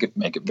you take it,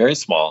 make it very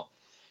small,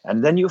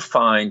 and then you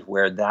find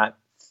where that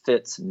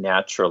fits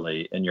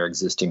naturally in your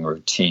existing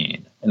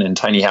routine. And in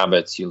Tiny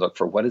Habits, you look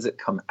for what does it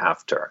come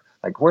after?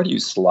 Where do you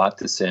slot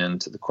this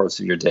into the course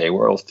of your day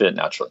where it'll fit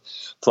naturally?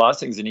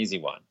 Flossing is an easy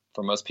one.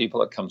 For most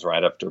people, it comes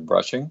right after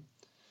brushing,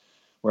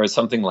 whereas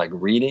something like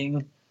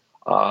reading,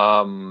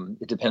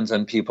 It depends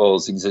on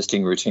people's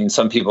existing routine.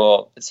 Some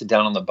people sit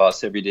down on the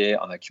bus every day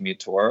on their commute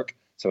to work.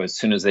 So as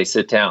soon as they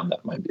sit down,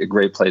 that might be a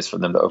great place for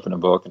them to open a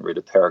book and read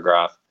a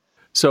paragraph.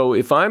 So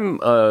if I'm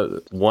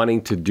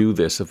wanting to do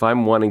this, if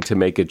I'm wanting to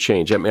make a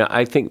change, I mean,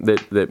 I think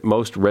that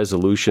most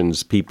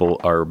resolutions people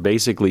are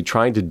basically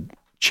trying to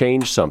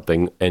change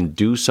something and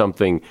do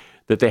something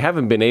that they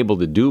haven't been able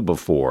to do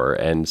before.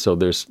 And so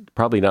there's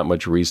probably not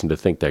much reason to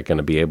think they're going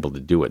to be able to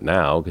do it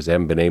now because they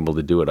haven't been able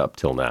to do it up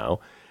till now.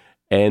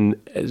 And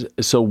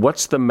so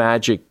what's the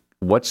magic?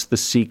 What's the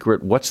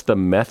secret? What's the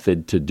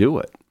method to do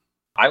it?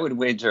 I would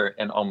wager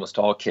in almost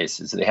all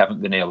cases they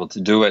haven't been able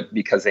to do it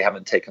because they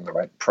haven't taken the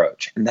right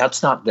approach. And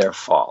that's not their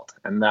fault.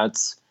 And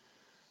that's,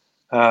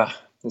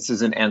 this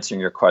isn't answering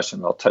your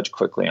question, but I'll touch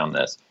quickly on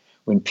this.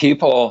 When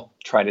people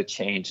try to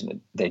change and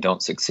they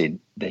don't succeed,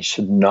 they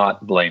should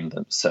not blame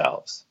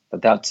themselves.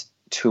 But that's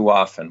too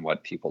often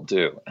what people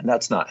do. And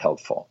that's not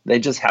helpful. They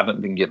just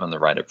haven't been given the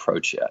right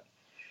approach yet.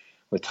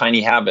 With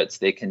tiny habits,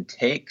 they can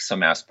take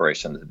some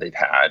aspirations that they've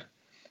had,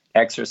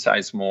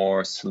 exercise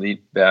more,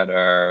 sleep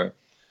better,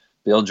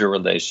 build your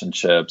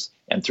relationships,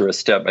 and through a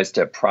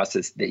step-by-step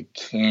process, they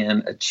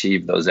can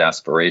achieve those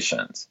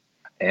aspirations.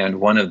 And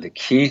one of the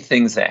key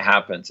things that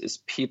happens is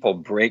people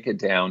break it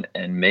down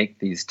and make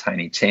these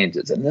tiny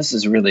changes. And this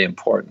is really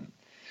important.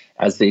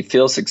 As they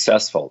feel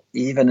successful,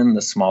 even in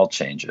the small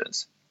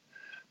changes,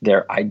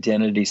 their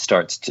identity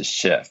starts to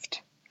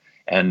shift.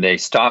 And they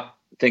stop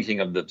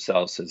thinking of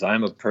themselves as,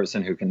 I'm a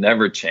person who can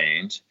never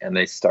change. And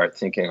they start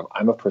thinking,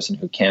 I'm a person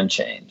who can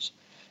change.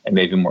 And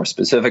maybe more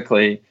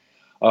specifically,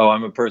 oh,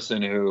 I'm a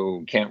person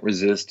who can't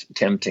resist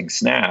tempting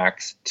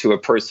snacks, to a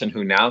person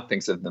who now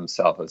thinks of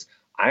themselves as,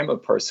 I'm a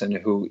person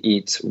who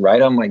eats right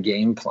on my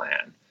game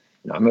plan.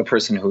 I'm a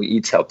person who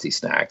eats healthy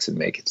snacks and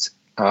makes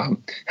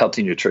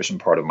healthy nutrition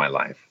part of my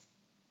life.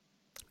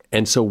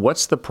 And so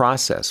what's the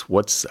process?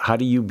 How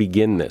do you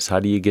begin this?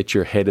 How do you get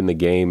your head in the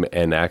game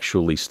and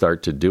actually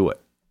start to do it?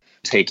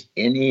 Take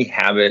any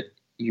habit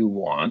you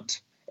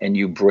want and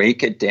you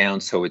break it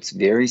down so it's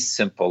very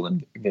simple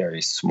and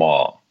very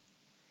small.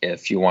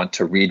 If you want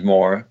to read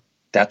more,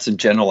 that's a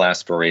general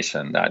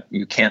aspiration that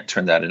you can't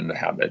turn that into a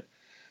habit,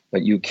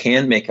 but you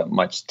can make it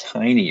much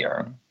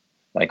tinier,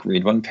 like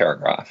read one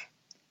paragraph.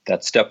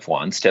 That's step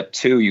one. Step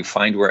two, you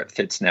find where it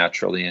fits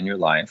naturally in your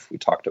life. We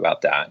talked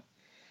about that.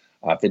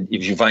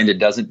 If you find it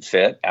doesn't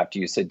fit, after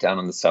you sit down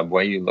on the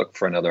subway, you look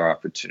for another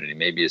opportunity.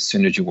 Maybe as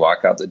soon as you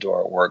walk out the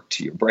door at work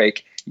to your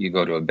break, you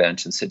go to a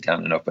bench and sit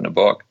down and open a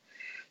book.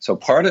 So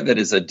part of it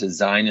is a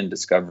design and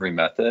discovery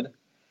method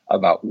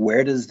about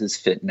where does this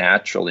fit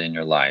naturally in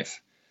your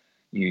life.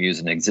 You use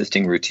an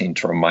existing routine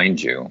to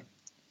remind you.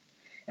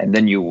 And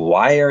then you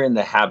wire in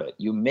the habit.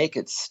 You make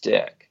it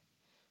stick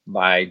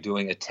by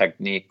doing a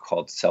technique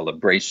called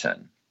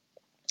celebration.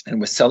 And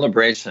with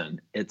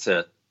celebration, it's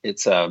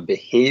a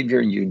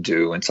behavior you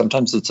do, and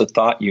sometimes it's a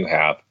thought you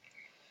have.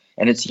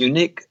 And it's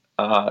unique.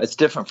 It's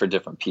different for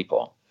different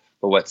people.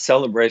 But what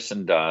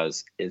celebration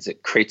does is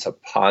it creates a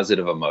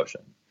positive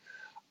emotion.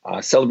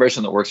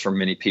 Celebration that works for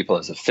many people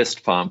is a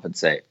fist pump and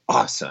say,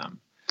 awesome.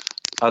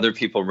 Other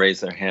people raise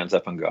their hands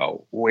up and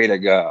go, way to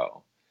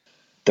go.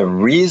 The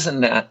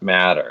reason that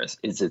matters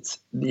is it's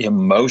the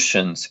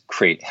emotions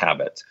create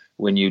habits.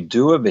 When you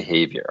do a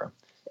behavior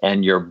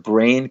and your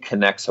brain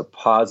connects a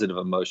positive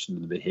emotion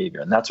to the behavior,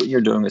 and that's what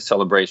you're doing with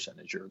celebration,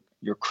 is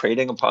you're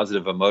creating a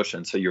positive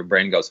emotion. So your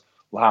brain goes,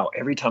 wow,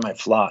 every time I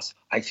floss,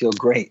 I feel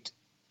great.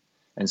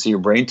 And so your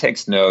brain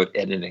takes note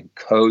and it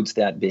encodes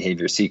that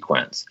behavior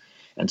sequence.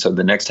 And so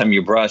the next time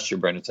you brush, your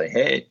brain will say,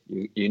 hey,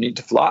 you need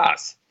to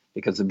floss,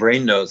 because the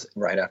brain knows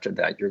right after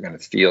that you're going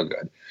to feel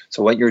good.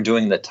 So what you're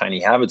doing, the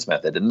tiny habits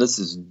method, and this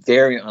is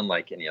very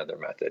unlike any other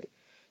method,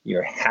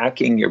 you're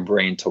hacking your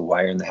brain to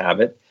wire in the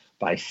habit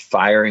by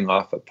firing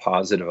off a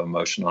positive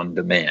emotion on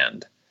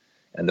demand.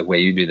 And the way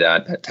you do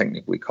that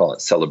technique, we call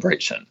it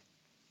celebration.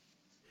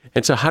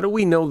 And so how do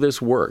we know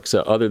this works,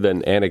 other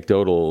than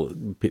anecdotal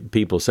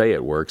people say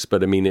it works?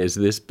 But I mean, has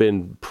this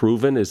been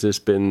proven? Has this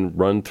been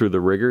run through the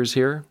rigors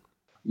here?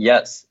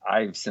 Yes,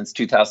 since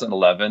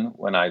 2011,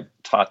 when I've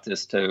taught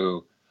this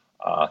to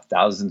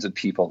thousands of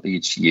people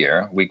each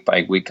year, week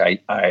by week,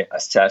 I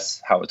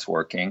assess how it's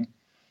working.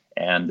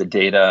 And the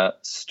data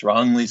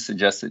strongly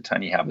suggests that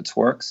Tiny Habits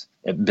works.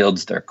 It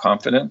builds their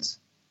confidence.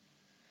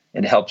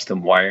 It helps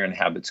them wire in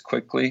habits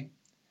quickly.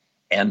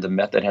 And the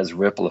method has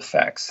ripple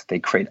effects. They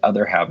create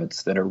other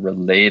habits that are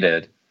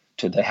related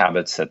to the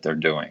habits that they're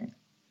doing.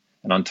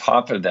 And on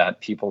top of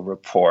that,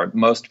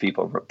 most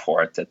people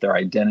report that their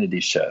identity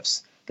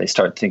shifts. They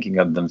start thinking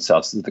of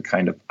themselves as a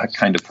kind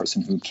of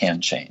person who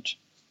can change.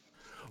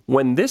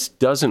 When this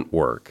doesn't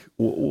work,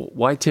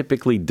 why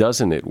typically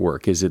doesn't it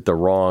work? Is it the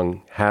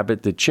wrong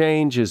habit to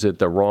change? Is it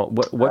the wrong,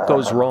 what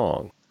goes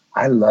wrong?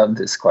 I love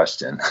this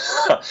question.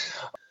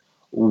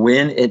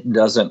 When it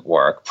doesn't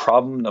work,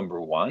 problem number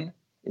one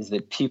is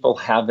that people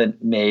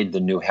haven't made the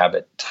new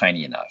habit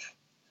tiny enough.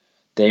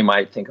 They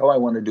might think, I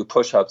want to do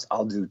push-ups.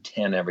 I'll do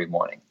 10 every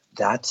morning.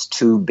 That's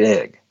too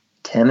big.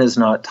 10 is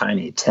not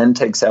tiny. 10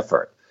 takes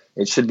effort.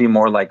 It should be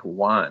more like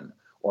 1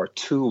 or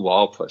 2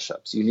 wall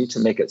push-ups. You need to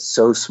make it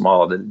so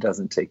small that it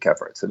doesn't take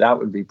effort. So that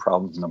would be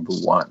problem number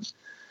 1,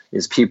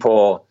 is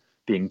people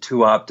being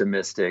too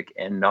optimistic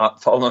and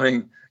not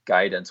following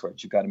guidance where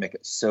you've got to make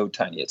it so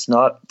tiny. It's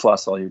not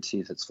floss all your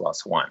teeth, it's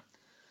floss 1.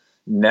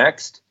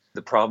 Next,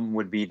 the problem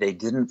would be they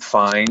didn't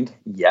find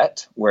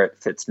yet where it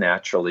fits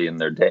naturally in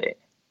their day.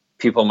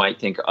 People might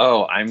think,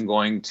 oh, I'm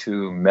going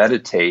to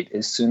meditate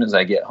as soon as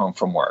I get home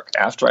from work.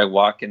 After I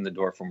walk in the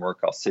door from work,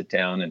 I'll sit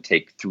down and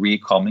take 3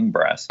 calming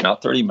breaths,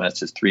 not 30 minutes,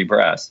 just 3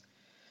 breaths.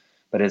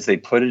 But as they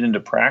put it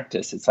into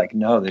practice, it's like,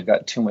 no, they've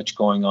got too much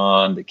going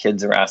on. The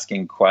kids are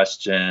asking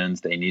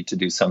questions. They need to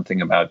do something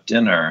about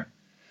dinner.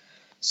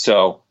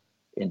 So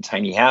in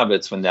Tiny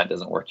Habits, when that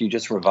doesn't work, you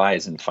just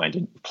revise and find a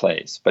new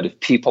place. But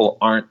if people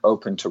aren't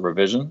open to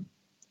revision,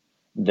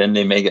 then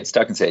they may get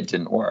stuck and say it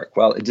didn't work.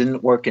 Well, it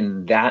didn't work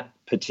in that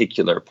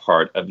particular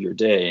part of your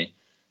day.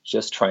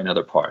 Just try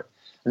another part.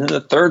 And then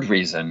the third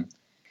reason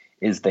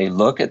is they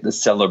look at the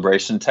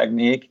celebration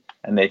technique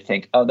and they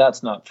think, oh,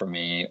 that's not for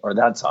me, or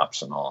that's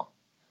optional.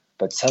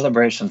 But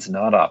celebration's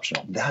not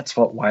optional. That's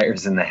what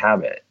wires in the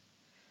habit.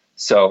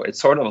 So it's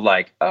sort of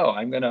like, oh,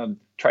 I'm going to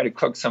try to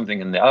cook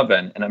something in the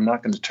oven and I'm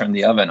not going to turn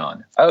the oven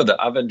on. Oh, the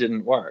oven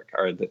didn't work,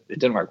 or it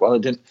didn't work. Well,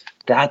 it didn't.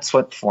 That's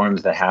what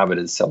forms the habit,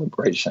 is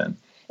celebration.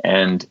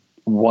 And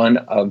one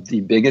of the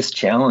biggest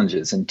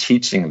challenges in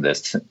teaching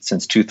this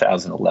since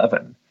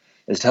 2011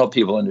 is to help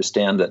people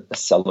understand that the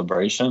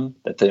celebration,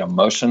 that the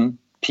emotion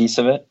piece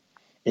of it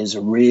is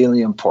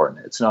really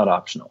important. It's not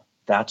optional.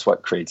 That's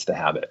what creates the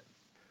habit.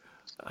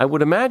 I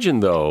would imagine,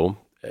 though,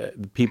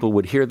 people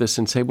would hear this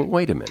and say, well,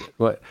 wait a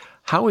minute.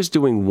 How is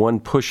doing 1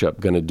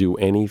 push-up going to do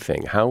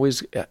anything? How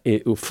is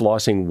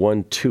flossing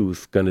 1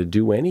 tooth going to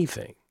do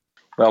anything?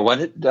 Well, what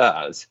it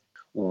does,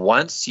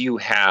 once you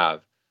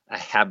have a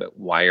habit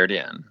wired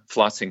in,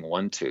 flossing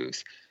 1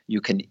 tooth, you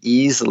can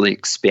easily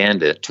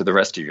expand it to the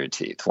rest of your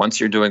teeth. Once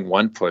you're doing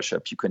 1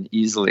 push-up, you can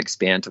easily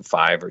expand to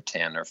 5 or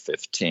 10 or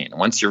 15.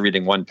 Once you're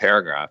reading 1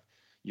 paragraph,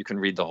 you can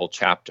read the whole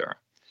chapter.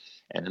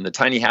 And in the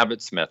Tiny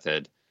Habits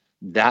method,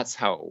 that's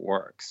how it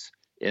works.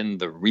 In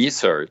the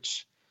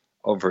research,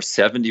 over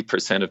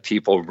 70% of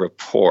people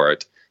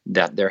report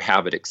that their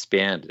habit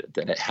expanded,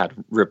 that it had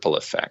ripple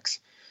effects.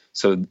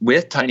 So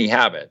with Tiny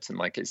Habits, and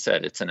like I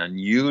said, it's an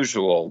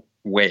unusual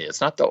way.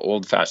 It's not the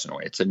old-fashioned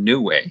way. It's a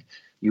new way.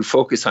 You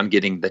focus on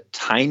getting the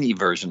tiny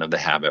version of the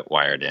habit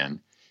wired in,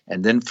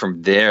 and then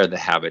from there, the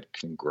habit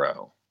can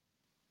grow.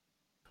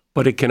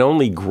 But it can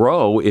only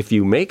grow if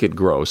you make it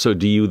grow. So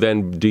do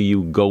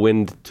you go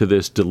into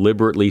this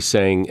deliberately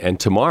saying, and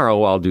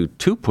tomorrow I'll do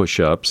 2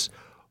 push-ups,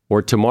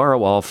 or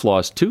tomorrow I'll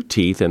floss 2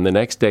 teeth, and the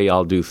next day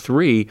I'll do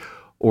 3,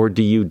 or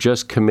do you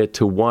just commit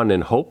to 1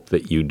 and hope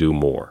that you do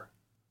more?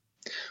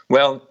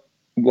 Well,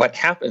 what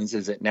happens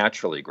is it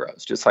naturally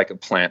grows, just like a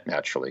plant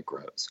naturally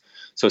grows.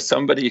 So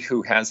somebody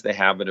who has the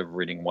habit of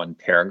reading 1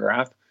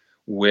 paragraph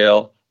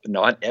will,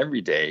 not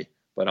every day,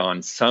 but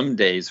on some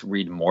days,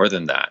 read more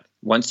than that.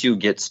 Once you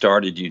get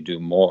started, you do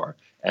more.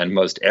 And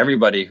most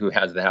everybody who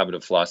has the habit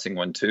of flossing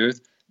 1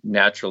 tooth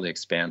naturally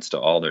expands to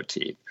all their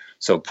teeth.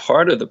 So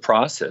part of the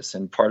process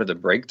and part of the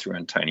breakthrough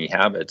in Tiny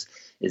Habits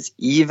is,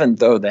 even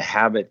though the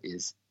habit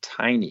is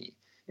tiny,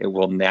 it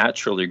will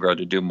naturally grow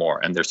to do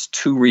more. And there's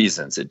 2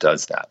 reasons it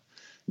does that.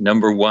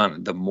 Number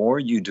 1, the more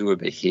you do a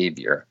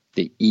behavior,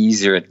 the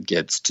easier it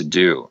gets to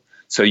do.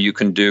 So you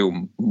can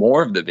do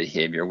more of the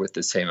behavior with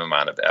the same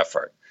amount of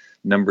effort.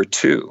 Number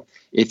 2,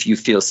 if you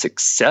feel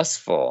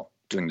successful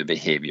doing the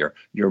behavior,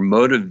 your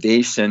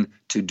motivation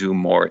to do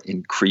more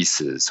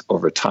increases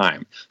over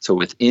time. So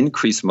with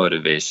increased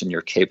motivation,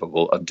 you're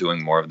capable of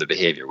doing more of the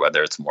behavior,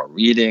 whether it's more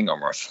reading or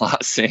more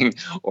flossing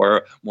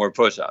or more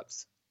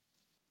push-ups.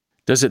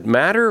 Does it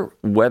matter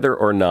whether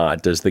or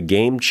not, does the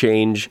game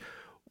change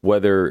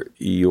whether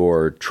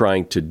you're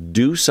trying to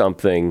do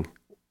something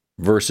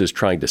versus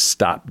trying to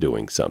stop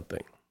doing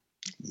something?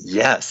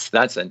 Yes,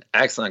 that's an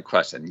excellent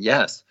question.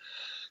 Yes.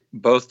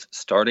 Both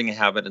starting a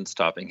habit and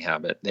stopping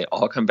habit, they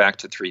all come back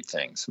to 3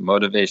 things: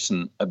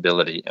 motivation,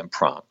 ability, and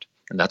prompt.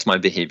 And that's my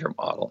behavior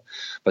model.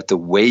 But the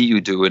way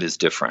you do it is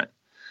different.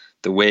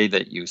 The way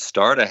that you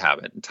start a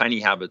habit, and Tiny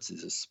Habits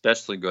is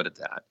especially good at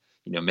that.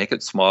 Make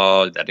it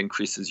small, that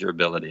increases your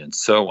ability, and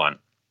so on.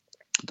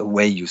 The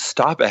way you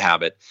stop a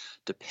habit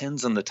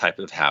depends on the type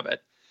of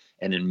habit.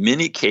 And in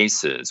many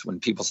cases,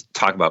 when people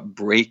talk about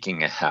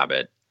breaking a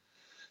habit,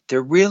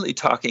 they're really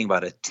talking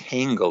about a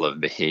tangle of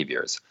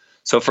behaviors.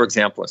 So, for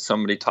example, if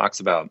somebody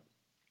talks about,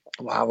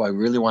 wow, I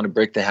really want to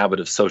break the habit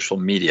of social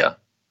media,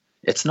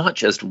 it's not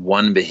just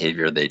one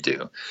behavior they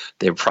do.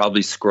 They're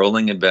probably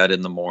scrolling in bed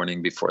in the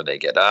morning before they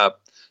get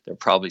up. They're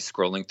probably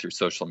scrolling through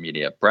social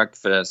media at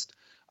breakfast,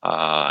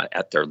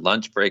 at their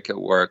lunch break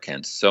at work,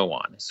 and so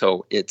on.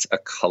 So it's a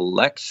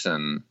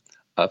collection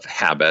of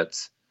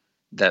habits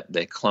that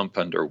they clump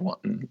under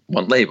one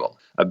label.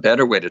 A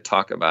better way to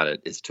talk about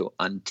it is to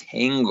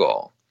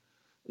untangle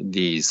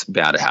these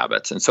bad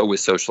habits. And so with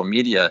social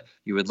media,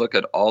 you would look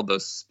at all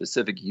those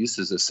specific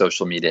uses of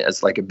social media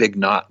as like a big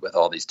knot with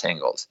all these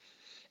tangles.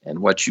 And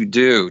what you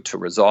do to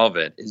resolve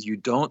it is you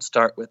don't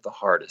start with the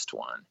hardest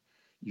one.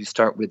 you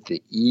start with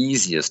the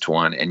easiest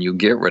one and you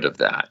get rid of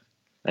that.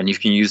 And you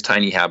can use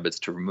tiny habits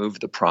to remove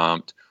the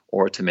prompt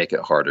or to make it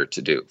harder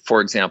to do.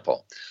 For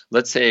example,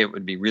 let's say it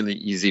would be really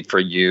easy for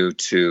you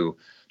to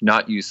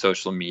not use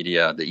social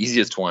media. The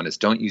easiest one is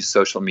don't use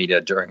social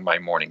media during my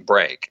morning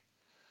break.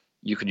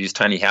 You could use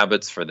tiny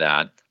habits for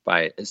that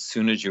by, as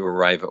soon as you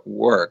arrive at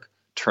work,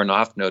 turn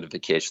off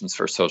notifications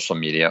for social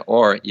media,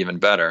 or even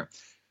better,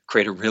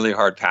 create a really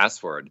hard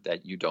password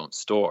that you don't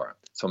store.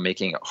 So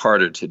making it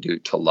harder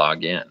to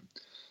log in.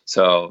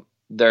 So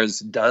there's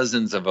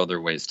dozens of other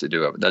ways to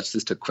do it. That's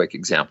just a quick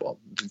example.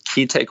 The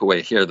key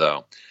takeaway here,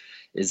 though,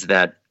 is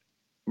that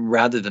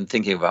rather than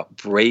thinking about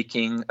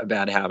breaking a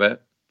bad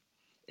habit,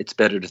 it's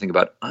better to think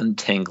about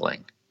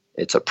untangling.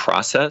 It's a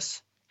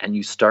process, and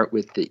you start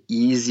with the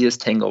easiest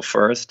tangle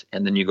first,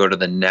 and then you go to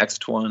the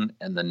next one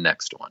and the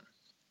next one.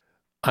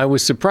 I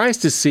was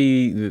surprised to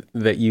see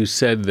that you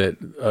said that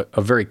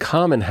a very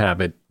common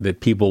habit that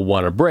people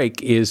want to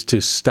break is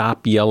to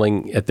stop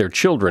yelling at their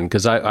children,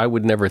 because I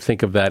would never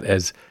think of that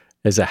as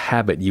a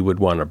habit you would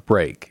want to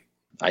break.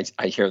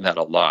 I hear that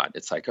a lot.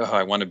 It's like, oh,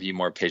 I want to be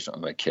more patient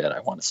with my kid. I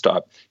want to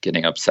stop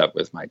getting upset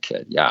with my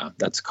kid. Yeah,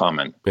 that's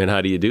common. And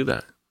how do you do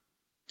that?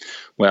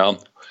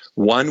 Well,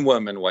 one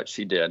woman, what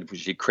she did was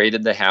she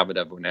created the habit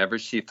of whenever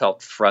she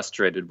felt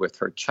frustrated with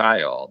her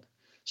child,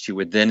 she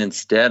would then,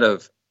 instead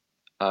of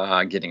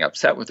getting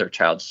upset with her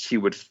child, she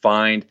would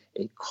find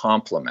a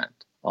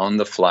compliment on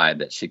the fly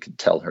that she could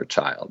tell her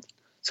child.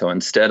 So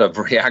instead of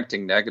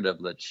reacting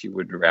negatively, she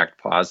would react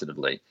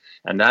positively.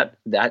 And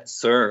that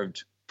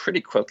served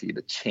pretty quickly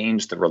to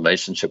change the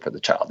relationship with the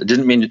child. It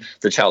didn't mean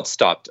the child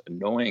stopped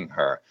annoying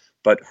her,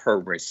 but her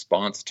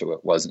response to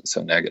it wasn't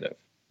so negative.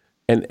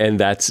 And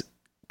that's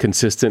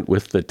consistent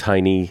with the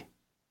tiny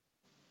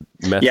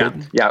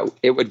method? Yeah.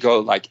 It would go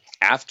like,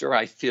 after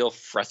I feel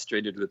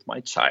frustrated with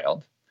my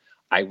child,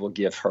 I will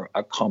give her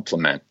a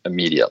compliment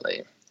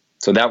immediately.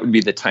 So that would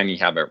be the tiny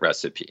habit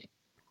recipe.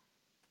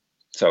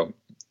 So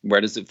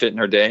where does it fit in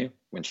her day?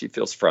 When she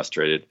feels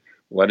frustrated,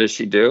 what does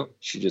she do?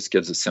 She just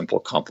gives a simple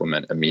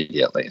compliment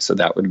immediately. So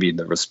that would be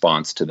the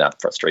response to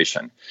that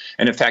frustration.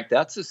 And in fact,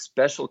 that's a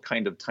special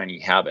kind of tiny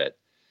habit,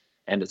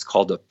 and it's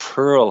called a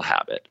pearl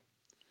habit.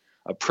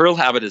 A pearl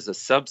habit is a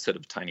subset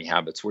of tiny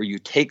habits where you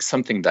take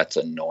something that's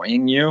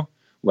annoying you,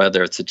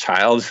 whether it's a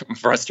child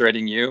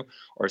frustrating you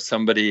or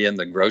somebody in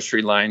the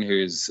grocery line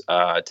who's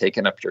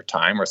taking up your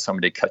time, or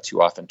somebody cuts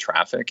you off in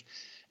traffic,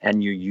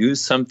 and you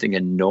use something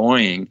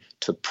annoying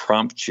to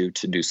prompt you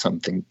to do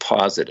something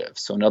positive.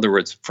 So in other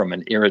words, from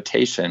an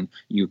irritation,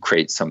 you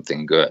create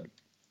something good.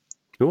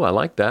 Oh, I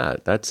like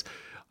that.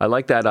 I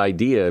like that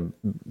idea,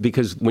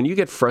 because when you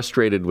get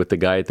frustrated with the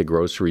guy at the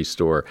grocery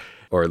store,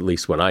 or at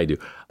least when I do,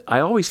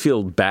 I always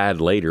feel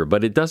bad later,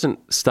 but it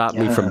doesn't stop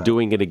me from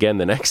doing it again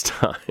the next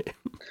time.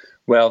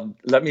 Well,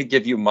 let me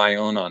give you my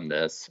own on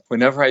this.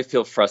 Whenever I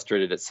feel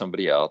frustrated at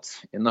somebody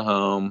else in the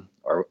home,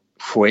 or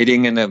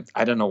waiting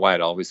I don't know why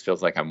it always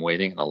feels like I'm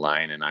waiting in a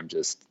line and I'm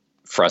just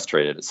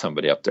frustrated at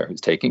somebody up there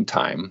who's taking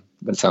time,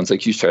 but it sounds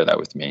like you share that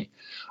with me.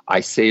 I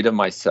say to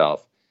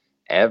myself,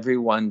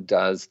 everyone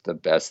does the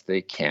best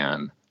they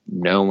can.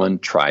 No one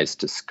tries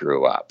to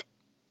screw up.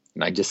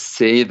 And I just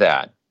say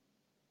that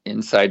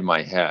inside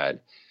my head,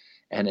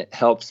 and it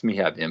helps me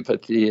have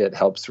empathy. It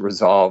helps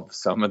resolve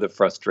some of the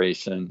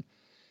frustration.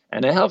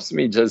 And it helps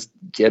me just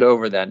get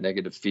over that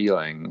negative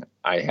feeling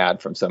I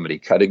had from somebody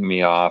cutting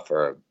me off,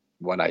 or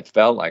what I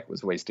felt like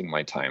was wasting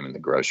my time in the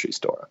grocery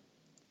store.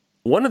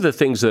 One of the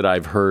things that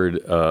I've heard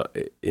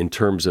in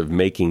terms of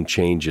making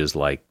changes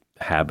like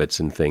habits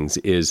and things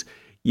is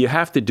you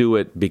have to do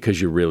it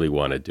because you really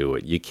want to do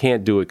it. You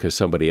can't do it because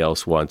somebody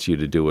else wants you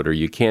to do it, or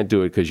you can't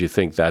do it because you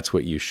think that's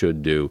what you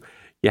should do.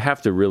 You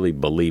have to really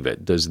believe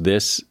it. Does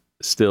this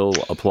still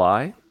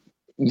apply?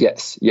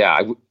 Yes.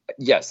 Yeah.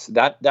 Yes.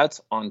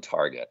 That's on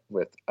target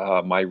with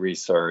my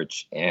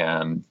research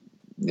and,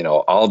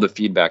 all the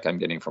feedback I'm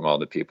getting from all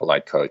the people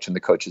I coach and the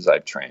coaches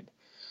I've trained.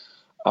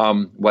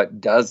 What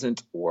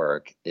doesn't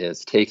work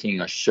is taking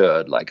a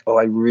should, like, oh,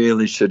 I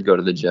really should go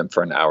to the gym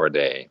for an hour a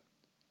day,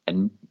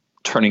 and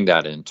turning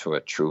that into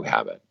a true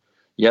habit.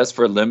 Yes,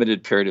 for a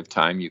limited period of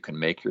time, you can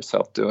make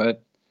yourself do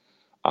it,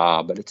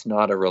 but it's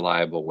not a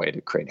reliable way to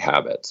create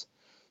habits.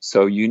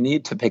 So you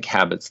need to pick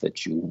habits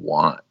that you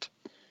want.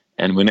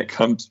 And when it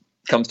comes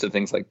to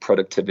things like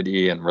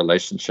productivity and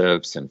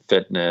relationships and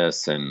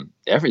fitness and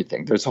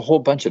everything, there's a whole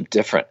bunch of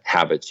different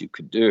habits you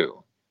could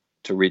do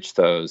to reach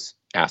those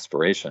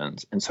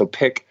aspirations. And so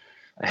pick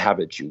a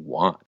habit you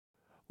want.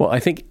 Well, I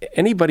think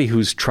anybody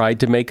who's tried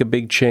to make a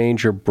big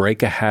change or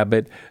break a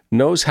habit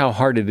knows how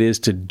hard it is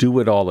to do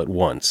it all at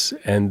once.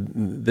 And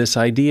this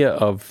idea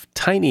of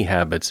tiny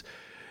habits,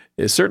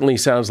 it certainly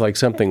sounds like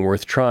something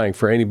worth trying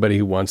for anybody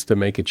who wants to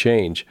make a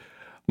change.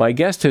 My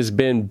guest has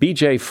been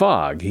BJ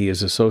Fogg. He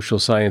is a social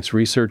science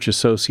research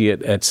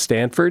associate at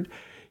Stanford.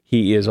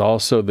 He is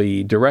also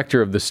the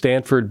director of the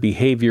Stanford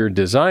Behavior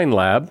Design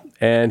Lab,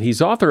 and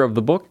he's author of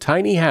the book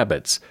Tiny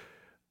Habits,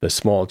 The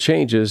Small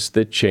Changes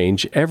That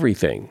Change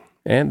Everything.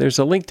 And there's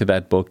a link to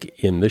that book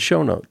in the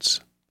show notes.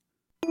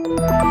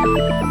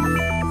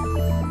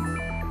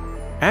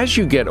 As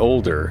you get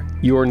older,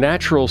 your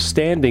natural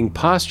standing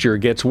posture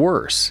gets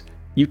worse.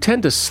 You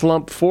tend to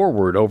slump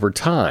forward over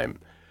time.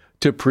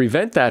 To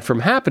prevent that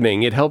from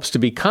happening, it helps to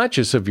be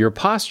conscious of your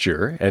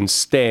posture and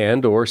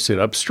stand or sit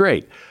up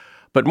straight.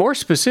 But more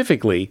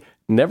specifically,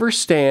 never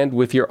stand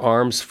with your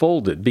arms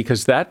folded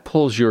because that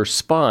pulls your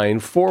spine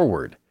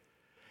forward.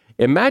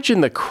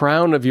 Imagine the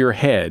crown of your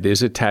head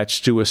is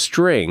attached to a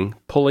string,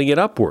 pulling it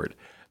upward,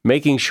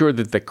 making sure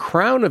that the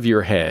crown of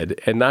your head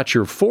and not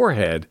your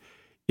forehead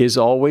is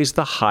always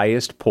the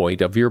highest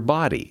point of your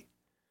body.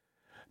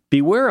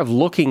 Beware of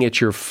looking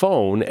at your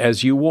phone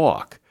as you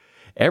walk.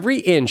 Every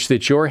inch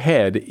that your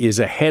head is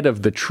ahead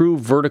of the true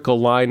vertical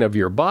line of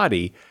your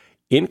body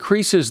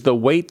increases the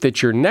weight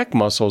that your neck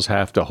muscles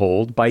have to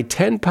hold by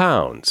 10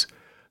 pounds.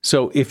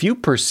 So if you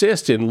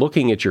persist in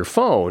looking at your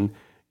phone,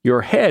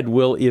 your head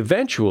will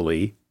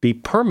eventually be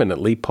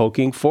permanently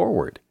poking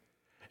forward.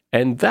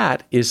 And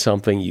that is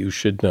something you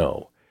should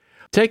know.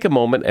 Take a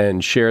moment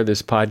and share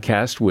this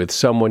podcast with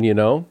someone you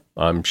know.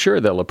 I'm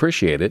sure they'll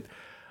appreciate it.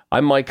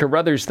 I'm Mike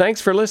Carruthers.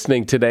 Thanks for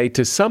listening today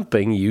to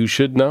Something You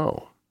Should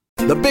Know.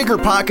 The Bigger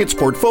Pockets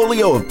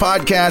portfolio of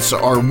podcasts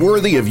are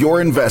worthy of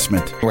your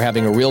investment. We're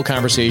having a real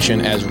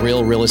conversation as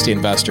real estate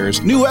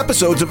investors. New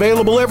episodes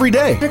available every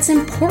day. It's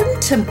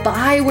important to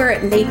buy where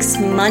it makes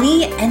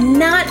money and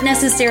not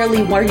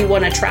necessarily where you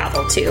want to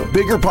travel to.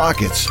 Bigger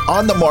Pockets,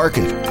 On the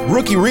Market,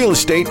 Rookie Real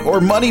Estate,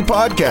 or Money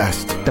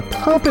Podcast. The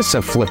purpose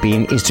of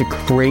flipping is to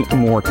create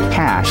more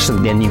cash so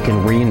then you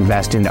can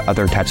reinvest into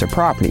other types of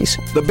properties.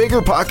 The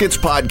Bigger Pockets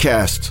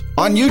Podcast,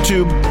 on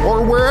YouTube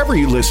or wherever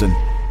you listen.